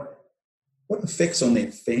what effects on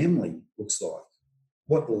their family looks like,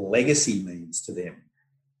 what legacy means to them,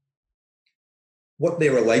 what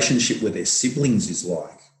their relationship with their siblings is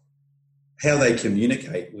like, how they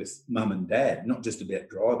communicate with mum and dad, not just about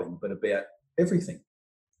driving, but about everything.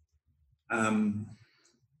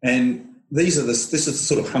 And this is the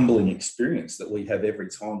sort of humbling experience that we have every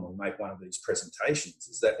time we make one of these presentations,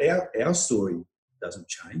 is that our story doesn't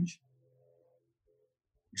change.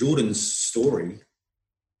 Jordan's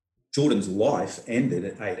life ended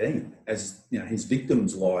at 18, as his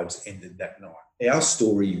victims' lives ended that night. Our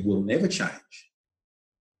story will never change.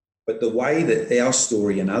 But the way that our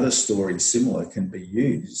story and other stories similar can be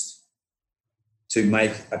used to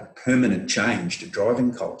make a permanent change to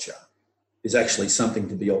driving culture is actually something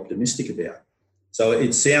to be optimistic about. So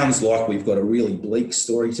it sounds like we've got a really bleak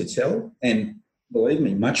story to tell, and believe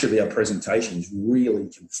me, much of our presentation is really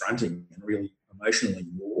confronting and really emotionally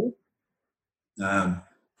raw.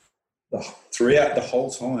 Throughout the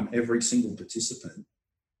whole time, every single participant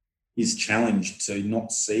is challenged to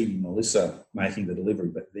not see Melissa making the delivery,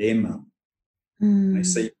 but their mum. They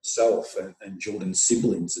see herself and Jordan's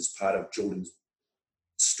siblings as part of Jordan's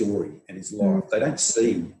story and his life. They don't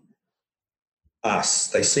see us.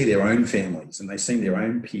 They see their own families and they see their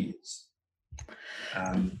own peers.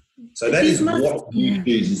 So that is what You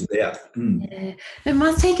Choose is about. Yeah. It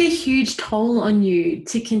must take a huge toll on you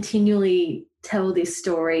to continually tell this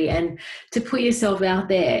story and to put yourself out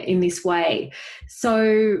there in this way.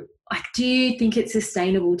 So, like, do you think it's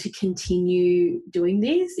sustainable to continue doing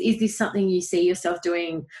this? Is this something you see yourself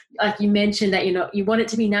doing? Like you mentioned that you want it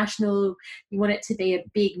to be national, you want it to be a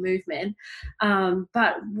big movement.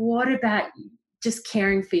 But what about just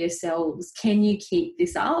caring for yourselves? Can you keep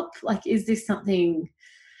this up? Like, is this something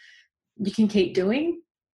you can keep doing?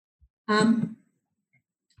 I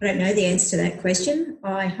don't know the answer to that question.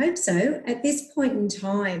 I hope so. At this point in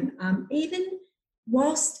time, even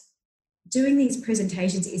whilst doing these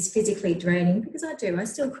presentations is physically draining, because I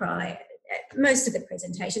still cry at most of the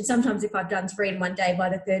presentations. Sometimes if I've done 3 in one day, by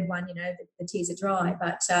the third one, the tears are dry.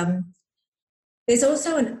 But there's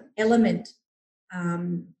also an element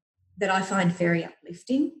that I find very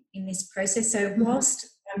uplifting in this process. So whilst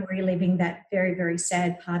I'm reliving that very, very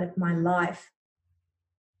sad part of my life,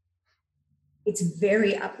 it's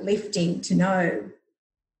very uplifting to know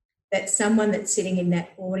that someone that's sitting in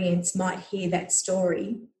that audience might hear that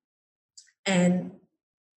story and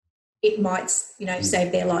it might,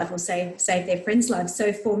 save their life or save their friend's life.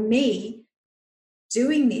 So for me,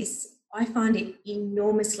 doing this, I find it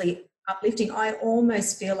enormously uplifting. I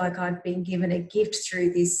almost feel like I've been given a gift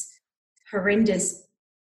through this horrendous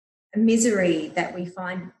misery that we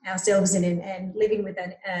find ourselves in and living with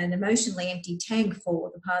an emotionally empty tank for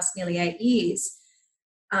the past nearly 8 years.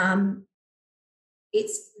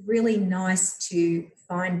 It's really nice to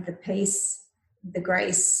find the peace, the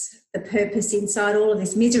grace, the purpose inside all of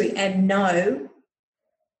this misery and know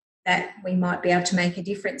that we might be able to make a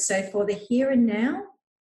difference. So for the here and now,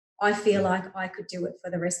 I feel like I could do it for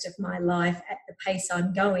the rest of my life at the pace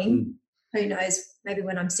I'm going. Who knows, maybe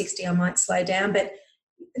when I'm 60 I might slow down, but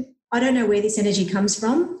I don't know where this energy comes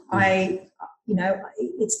from.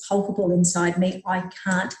 It's palpable inside me. I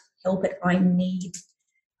can't help it. I need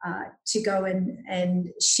to go and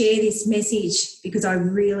share this message because I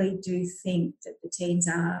really do think that the teens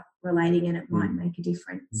are relating and it might make a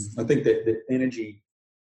difference. I think that the energy,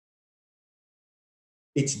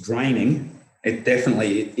 it's draining. It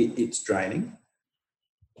definitely, it's draining.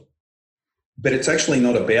 But it's actually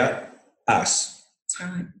not about us. That's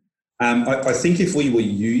right. I think if we were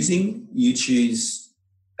using You Choose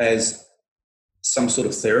as some sort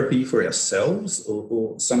of therapy for ourselves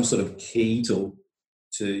or some sort of key to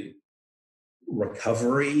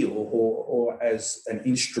recovery or as an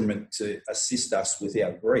instrument to assist us with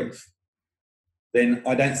our grief, then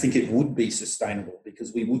I don't think it would be sustainable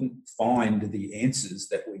because we wouldn't find the answers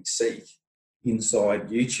that we seek inside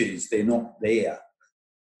You Choose. They're not there.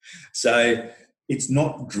 So it's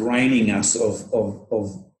not draining us of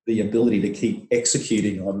the ability to keep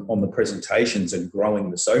executing on the presentations and growing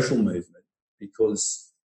the social movement, because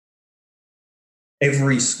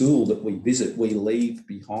every school that we visit, we leave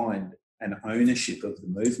behind an ownership of the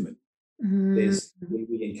movement.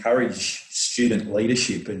 We encourage student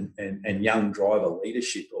leadership and young driver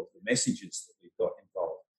leadership of the messages that we've got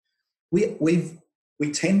involved.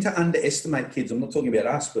 We tend to underestimate kids. I'm not talking about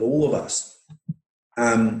us, but all of us.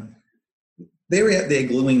 They're out there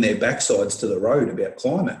gluing their backsides to the road about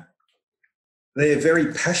climate. They're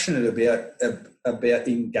very passionate about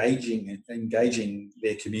engaging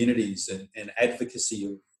their communities and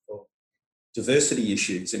advocacy of diversity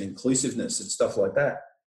issues and inclusiveness and stuff like that.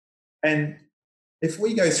 And if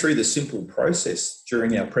we go through the simple process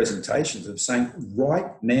during our presentations of saying,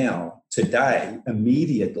 right now, today,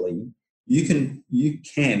 immediately, you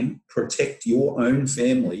can protect your own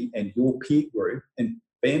family and your peer group and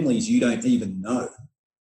families you don't even know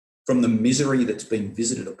from the misery that's been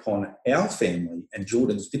visited upon our family and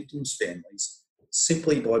Jordan's victims' families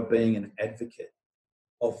simply by being an advocate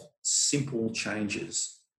of simple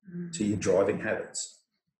changes to your driving habits.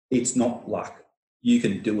 It's not luck. You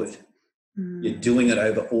can do it. You're doing it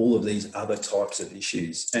over all of these other types of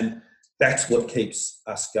issues. And that's what keeps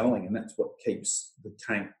us going, and that's what keeps the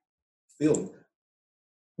tank filled.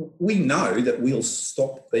 We know that we'll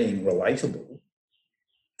stop being relatable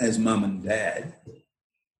as mum and dad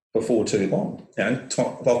before too long.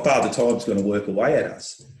 Father Time's going to work away at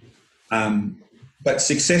us. But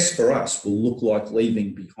success for us will look like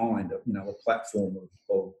leaving behind a platform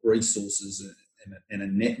of resources and a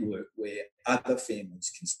network where other families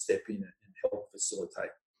can step in and help facilitate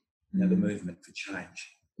the movement for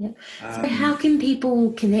change. Yeah. So how can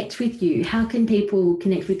people connect with you? How can people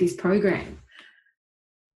connect with this program?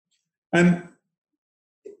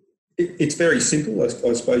 It's very simple. I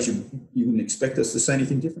suppose you wouldn't expect us to say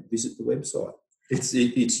anything different. Visit the website. It's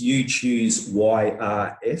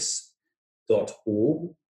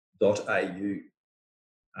youchooseYRS.org.au.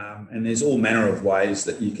 And there's all manner of ways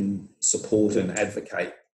that you can support and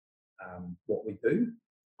advocate what we do.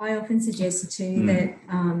 I often suggest too that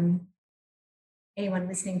anyone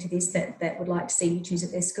listening to this that would like to see YouTubes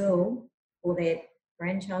at their school or their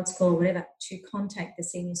grandchild's school or whatever, to contact the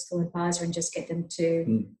senior school advisor and just get them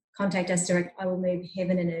to contact us direct. I will move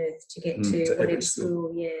heaven and earth to get to whatever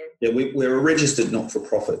school. Yeah, we're a registered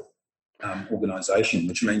not-for-profit organisation,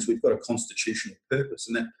 which means we've got a constitutional purpose,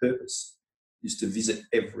 and that purpose is to visit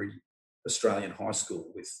every Australian high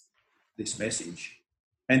school with this message,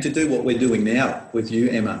 and to do what we're doing now with you,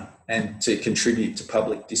 Emma, and to contribute to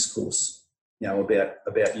public discourse,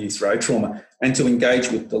 about youth road trauma, and to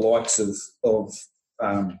engage with the likes of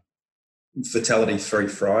Fatality Free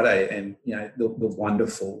Friday, and the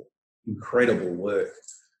wonderful, incredible work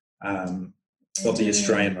of the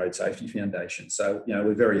Australian Road Safety Foundation. So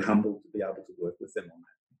we're very humbled to be able to work with them on that.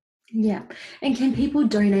 Yeah. And can people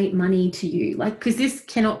donate money to you? Because this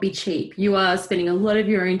cannot be cheap. You are spending a lot of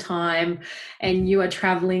your own time and you are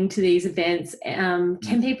travelling to these events.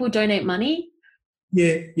 Can people donate money?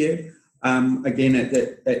 Yeah. Again,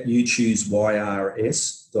 at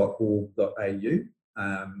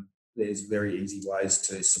youchooseyrs.org.au, there's very easy ways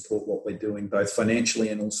to support what we're doing, both financially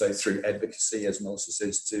and also through advocacy, as Melissa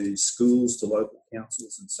says, to schools, to local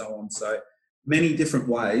councils and so on. So many different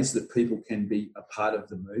ways that people can be a part of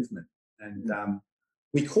the movement. And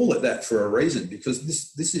we call it that for a reason, because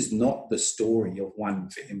this is not the story of one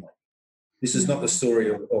family. This is not the story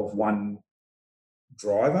of one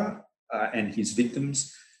driver and his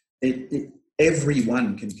victims.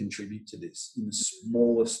 Everyone can contribute to this in the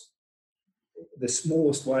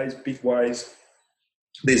smallest ways, big ways.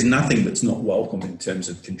 There's nothing that's not welcome in terms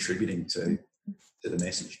of contributing to the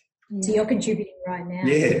message. So you're contributing right now.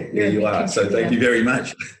 Yeah, you are. So thank you very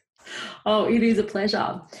much. Oh, it is a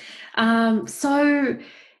pleasure. So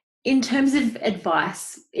in terms of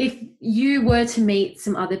advice, if you were to meet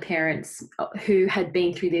some other parents who had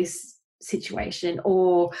been through this situation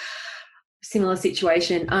or similar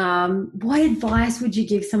situation, what advice would you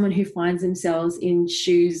give someone who finds themselves in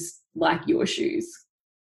shoes like your shoes?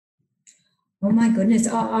 Oh my goodness,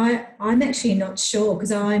 I'm actually not sure,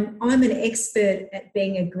 because I'm an expert at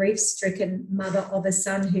being a grief-stricken mother of a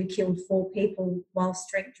son who killed 4 people whilst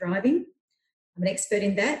drink driving. I'm an expert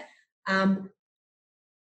in that.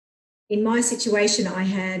 In my situation, I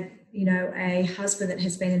had, a husband that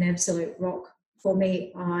has been an absolute rock for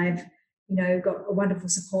me. I've, got a wonderful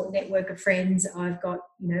support network of friends. I've got,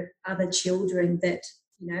 other children that,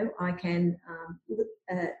 I can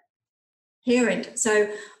parent. So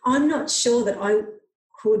I'm not sure that I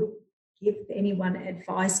could give anyone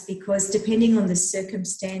advice, because depending on the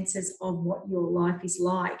circumstances of what your life is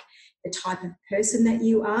like, the type of person that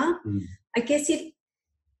you are, I guess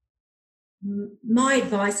my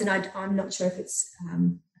advice, and I'm not sure if it's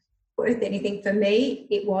worth anything for me,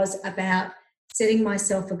 it was about setting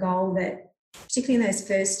myself a goal that, particularly in those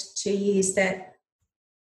first 2 years, that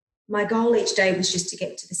my goal each day was just to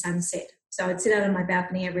get to the sunset. So I'd sit out on my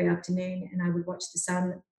balcony every afternoon and I would watch the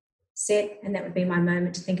sun set, and that would be my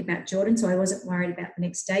moment to think about Jordan. So I wasn't worried about the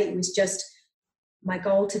next day. It was just, my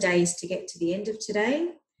goal today is to get to the end of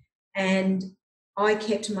today. And I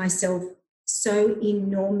kept myself so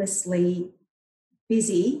enormously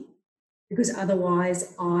busy, because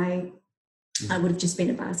otherwise I would have just been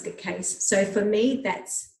a basket case. So for me,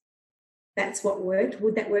 that's what worked.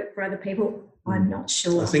 Would that work for other people? I'm not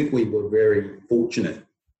sure. I think we were very fortunate,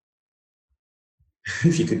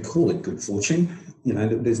 if you could call it good fortune.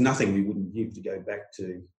 There's nothing we wouldn't give to go back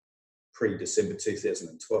to pre-December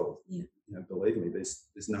 2012. Yeah. Believe me,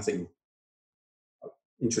 there's nothing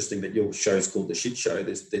interesting that your show's called The Shit Show.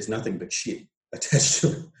 There's nothing but shit attached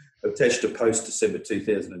to post-December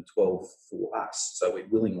 2012 for us. So we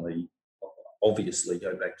willingly, obviously,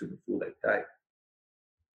 go back to before that date.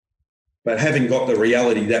 But having got the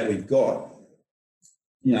reality that we've got,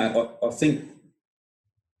 I think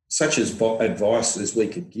such as advice as we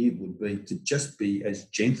could give would be to just be as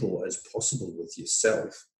gentle as possible with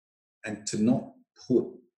yourself, and to not put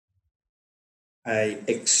an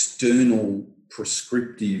external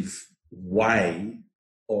prescriptive way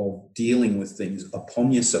of dealing with things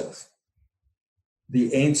upon yourself.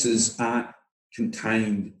 The answers aren't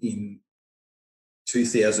contained in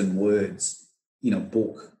 2,000 words in a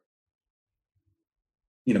book,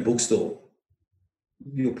 in a bookstore.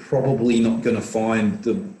 You're probably not going to find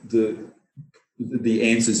the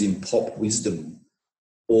answers in pop wisdom,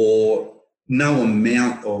 or no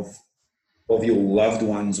amount of your loved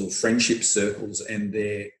ones or friendship circles and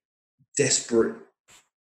their desperate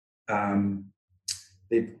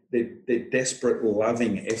their desperate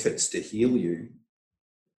loving efforts to heal you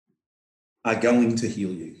are going to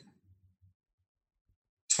heal you.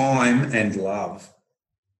 Time and love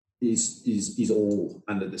is all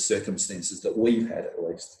under the circumstances that we've had, at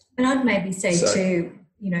least. And I'd maybe say too,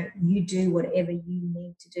 you do whatever you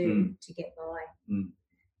need to do to get by.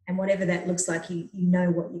 And whatever that looks like, you know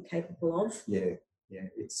what you're capable of. Yeah.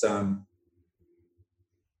 It's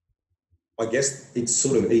I guess it's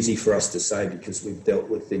sort of easy for us to say because we've dealt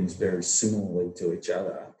with things very similarly to each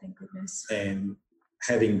other. Thank goodness. And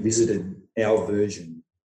having visited our version,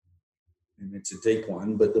 and it's a deep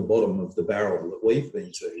one, but the bottom of the barrel that we've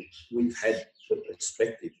been to, we've had the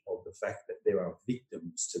perspective of the fact that there are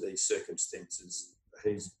victims to these circumstances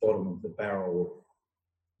whose bottom of the barrel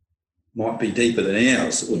might be deeper than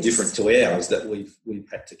ours or different to ours that we've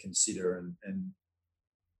had to consider, and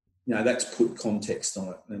that's put context on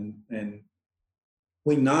it, and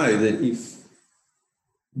we know that if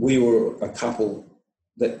we were a couple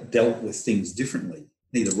that dealt with things differently,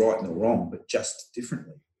 neither right nor wrong, but just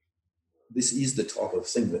differently, this is the type of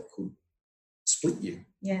thing that could split you.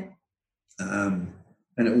 Yeah. And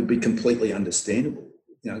it would be completely understandable.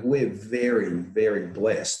 We're very, very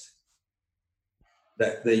blessed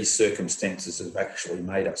that these circumstances have actually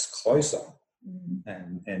made us closer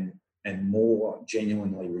and more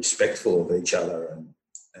genuinely respectful of each other,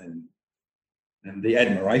 and the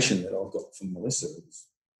admiration that I've got from Melissa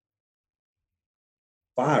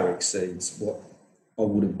far exceeds what I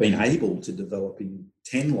would have been able to develop in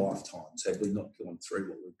 10 lifetimes had we not gone through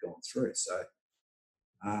what we've gone through. So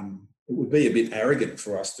it would be a bit arrogant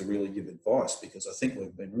for us to really give advice, because I think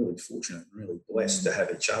we've been really fortunate and really blessed to have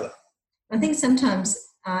each other. I think sometimes,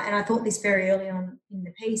 and I thought this very early on in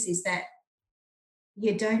the piece, is that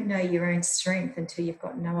you don't know your own strength until you've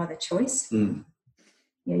got no other choice.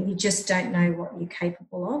 You just don't know what you're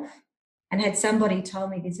capable of. And had somebody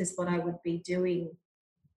told me this is what I would be doing,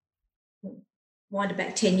 wind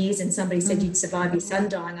back 10 years, and somebody said you'd survive your son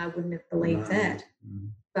dying, I wouldn't have believed that.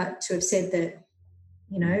 But to have said that,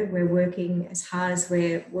 we're working as hard as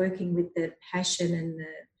we're working with the passion and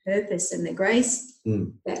the purpose and the grace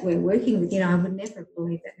that we're working with, I would never have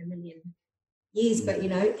believed that in a million years. But,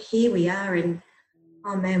 here we are, and,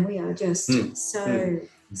 oh, man, we are just so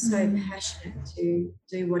passionate to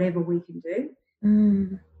do whatever we can do.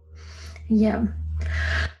 Yeah.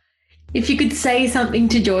 If you could say something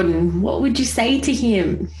to Jordan, what would you say to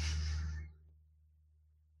him?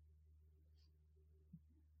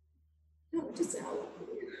 I would just say, I love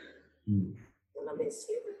you. And I miss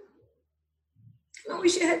you. And I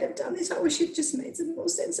wish you hadn't done this. I wish you'd just made some more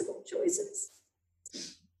sensible choices.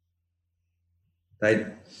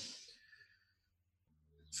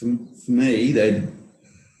 For me, they'd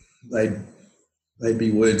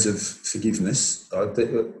be words of forgiveness.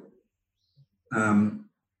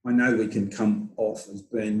 I know we can come off as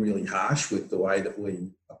being really harsh with the way that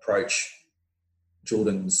we approach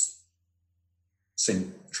Jordan's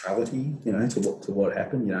centrality, to what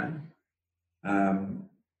happened,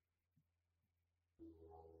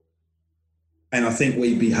 and I think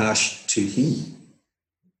we'd be harsh to him.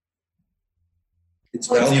 It's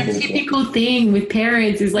valuable. It's a typical thing with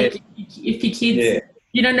parents is like if your kids,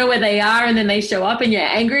 you don't know where they are, and then they show up and you're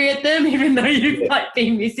angry at them, even though you've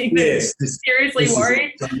been missing them. Yes, seriously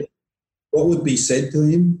worried. What would be said to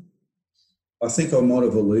him? I think I might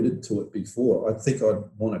have alluded to it before. I think I'd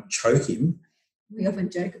want to choke him. We often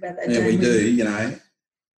joke about that. Yeah, we do.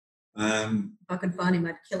 If I could find him,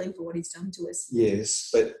 I'd kill him for what he's done to us. Yes,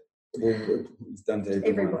 but he's done to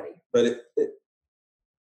everybody. But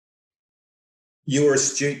you were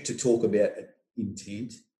astute to talk about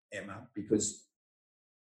intent, Emma, because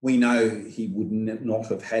we know he would not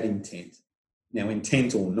have had intent. Now,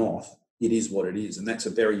 intent or not, it is what it is, and that's a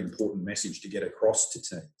very important message to get across to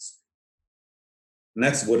teens. And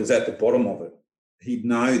that's what is at the bottom of it. He'd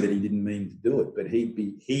know that he didn't mean to do it, but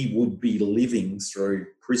he would be living through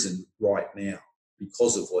prison right now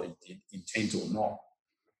because of what he did, intent or not.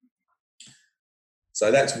 So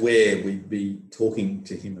that's where we'd be talking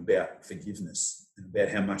to him about forgiveness and about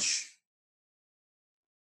how much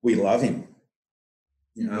we love him,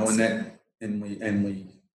 and we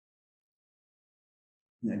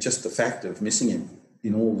just the fact of missing him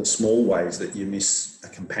in all the small ways that you miss a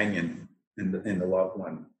companion and a loved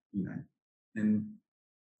one, and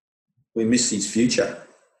we miss his future,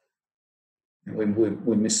 and we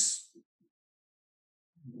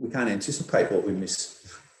can't anticipate what we miss.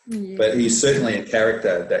 Yeah. But he's certainly a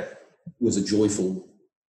character that was a joyful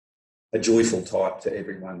type to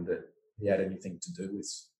everyone that he had anything to do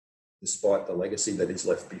with, despite the legacy that he's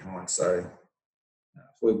left behind. So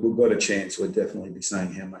if we've got a chance, we'd definitely be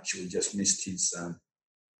saying how much we just missed his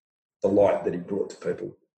the light that he brought to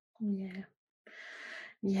people. Yeah.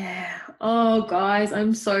 Yeah. Oh, guys,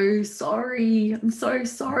 I'm so sorry. I'm so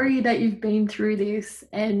sorry that you've been through this.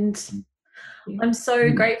 And I'm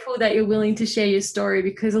so grateful that you're willing to share your story,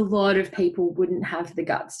 because a lot of people wouldn't have the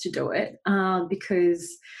guts to do it,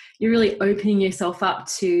 because you're really opening yourself up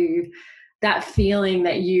to that feeling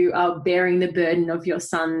that you are bearing the burden of your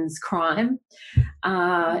son's crime,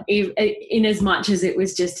 in as much as it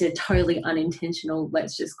was just a totally unintentional,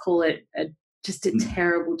 let's just call it just a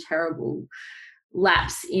terrible, terrible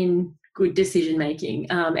lapse in good decision making.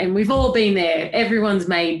 And we've all been there. Everyone's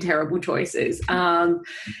made terrible choices.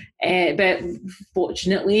 But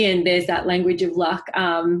fortunately, and there's that language of luck,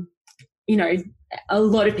 you know, a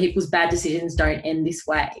lot of people's bad decisions don't end this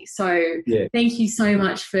way. So Thank you so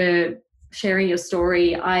much for sharing your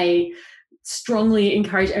story. I strongly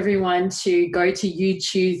encourage everyone to go to You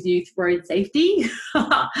Choose Youth Road Safety,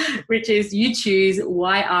 which is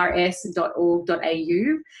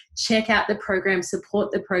youchoose.yrs.org.au. Check out the program,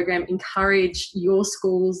 support the program, encourage your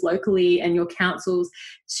schools locally and your councils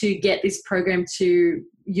to get this program to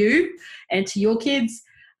you and to your kids,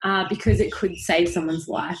 because it could save someone's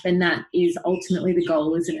life, and that is ultimately the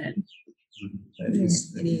goal, isn't it? It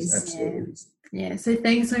is. Absolutely. Yeah. So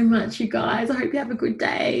thanks so much, you guys. I hope you have a good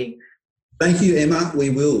day. Thank you, Emma. We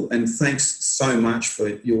will. And thanks so much for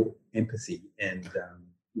your empathy and,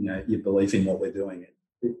 your belief in what we're doing.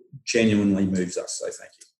 It genuinely moves us. So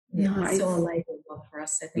thank you. It's all a label for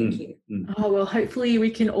us, so thank you. Oh, well, hopefully we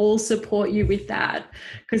can all support you with that,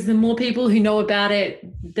 because the more people who know about it,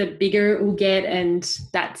 the bigger it will get, and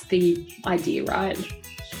that's the idea, right?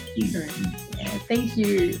 Yeah, thank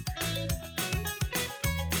you.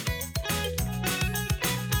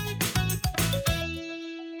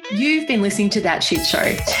 You've been listening to That Shit Show.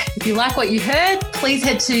 If you like what you heard, please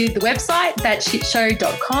head to the website,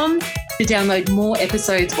 thatshitshow.com, to download more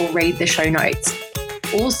episodes or read the show notes.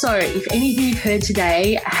 Also, if anything you've heard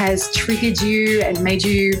today has triggered you and made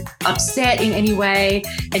you upset in any way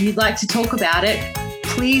and you'd like to talk about it,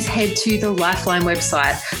 please head to the Lifeline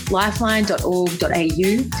website,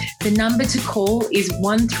 lifeline.org.au. The number to call is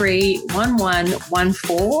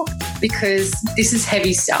 131114, because this is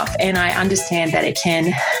heavy stuff and I understand that it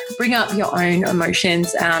can bring up your own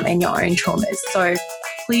emotions and your own traumas. So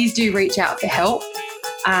please do reach out for help.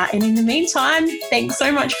 And in the meantime, thanks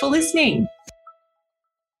so much for listening.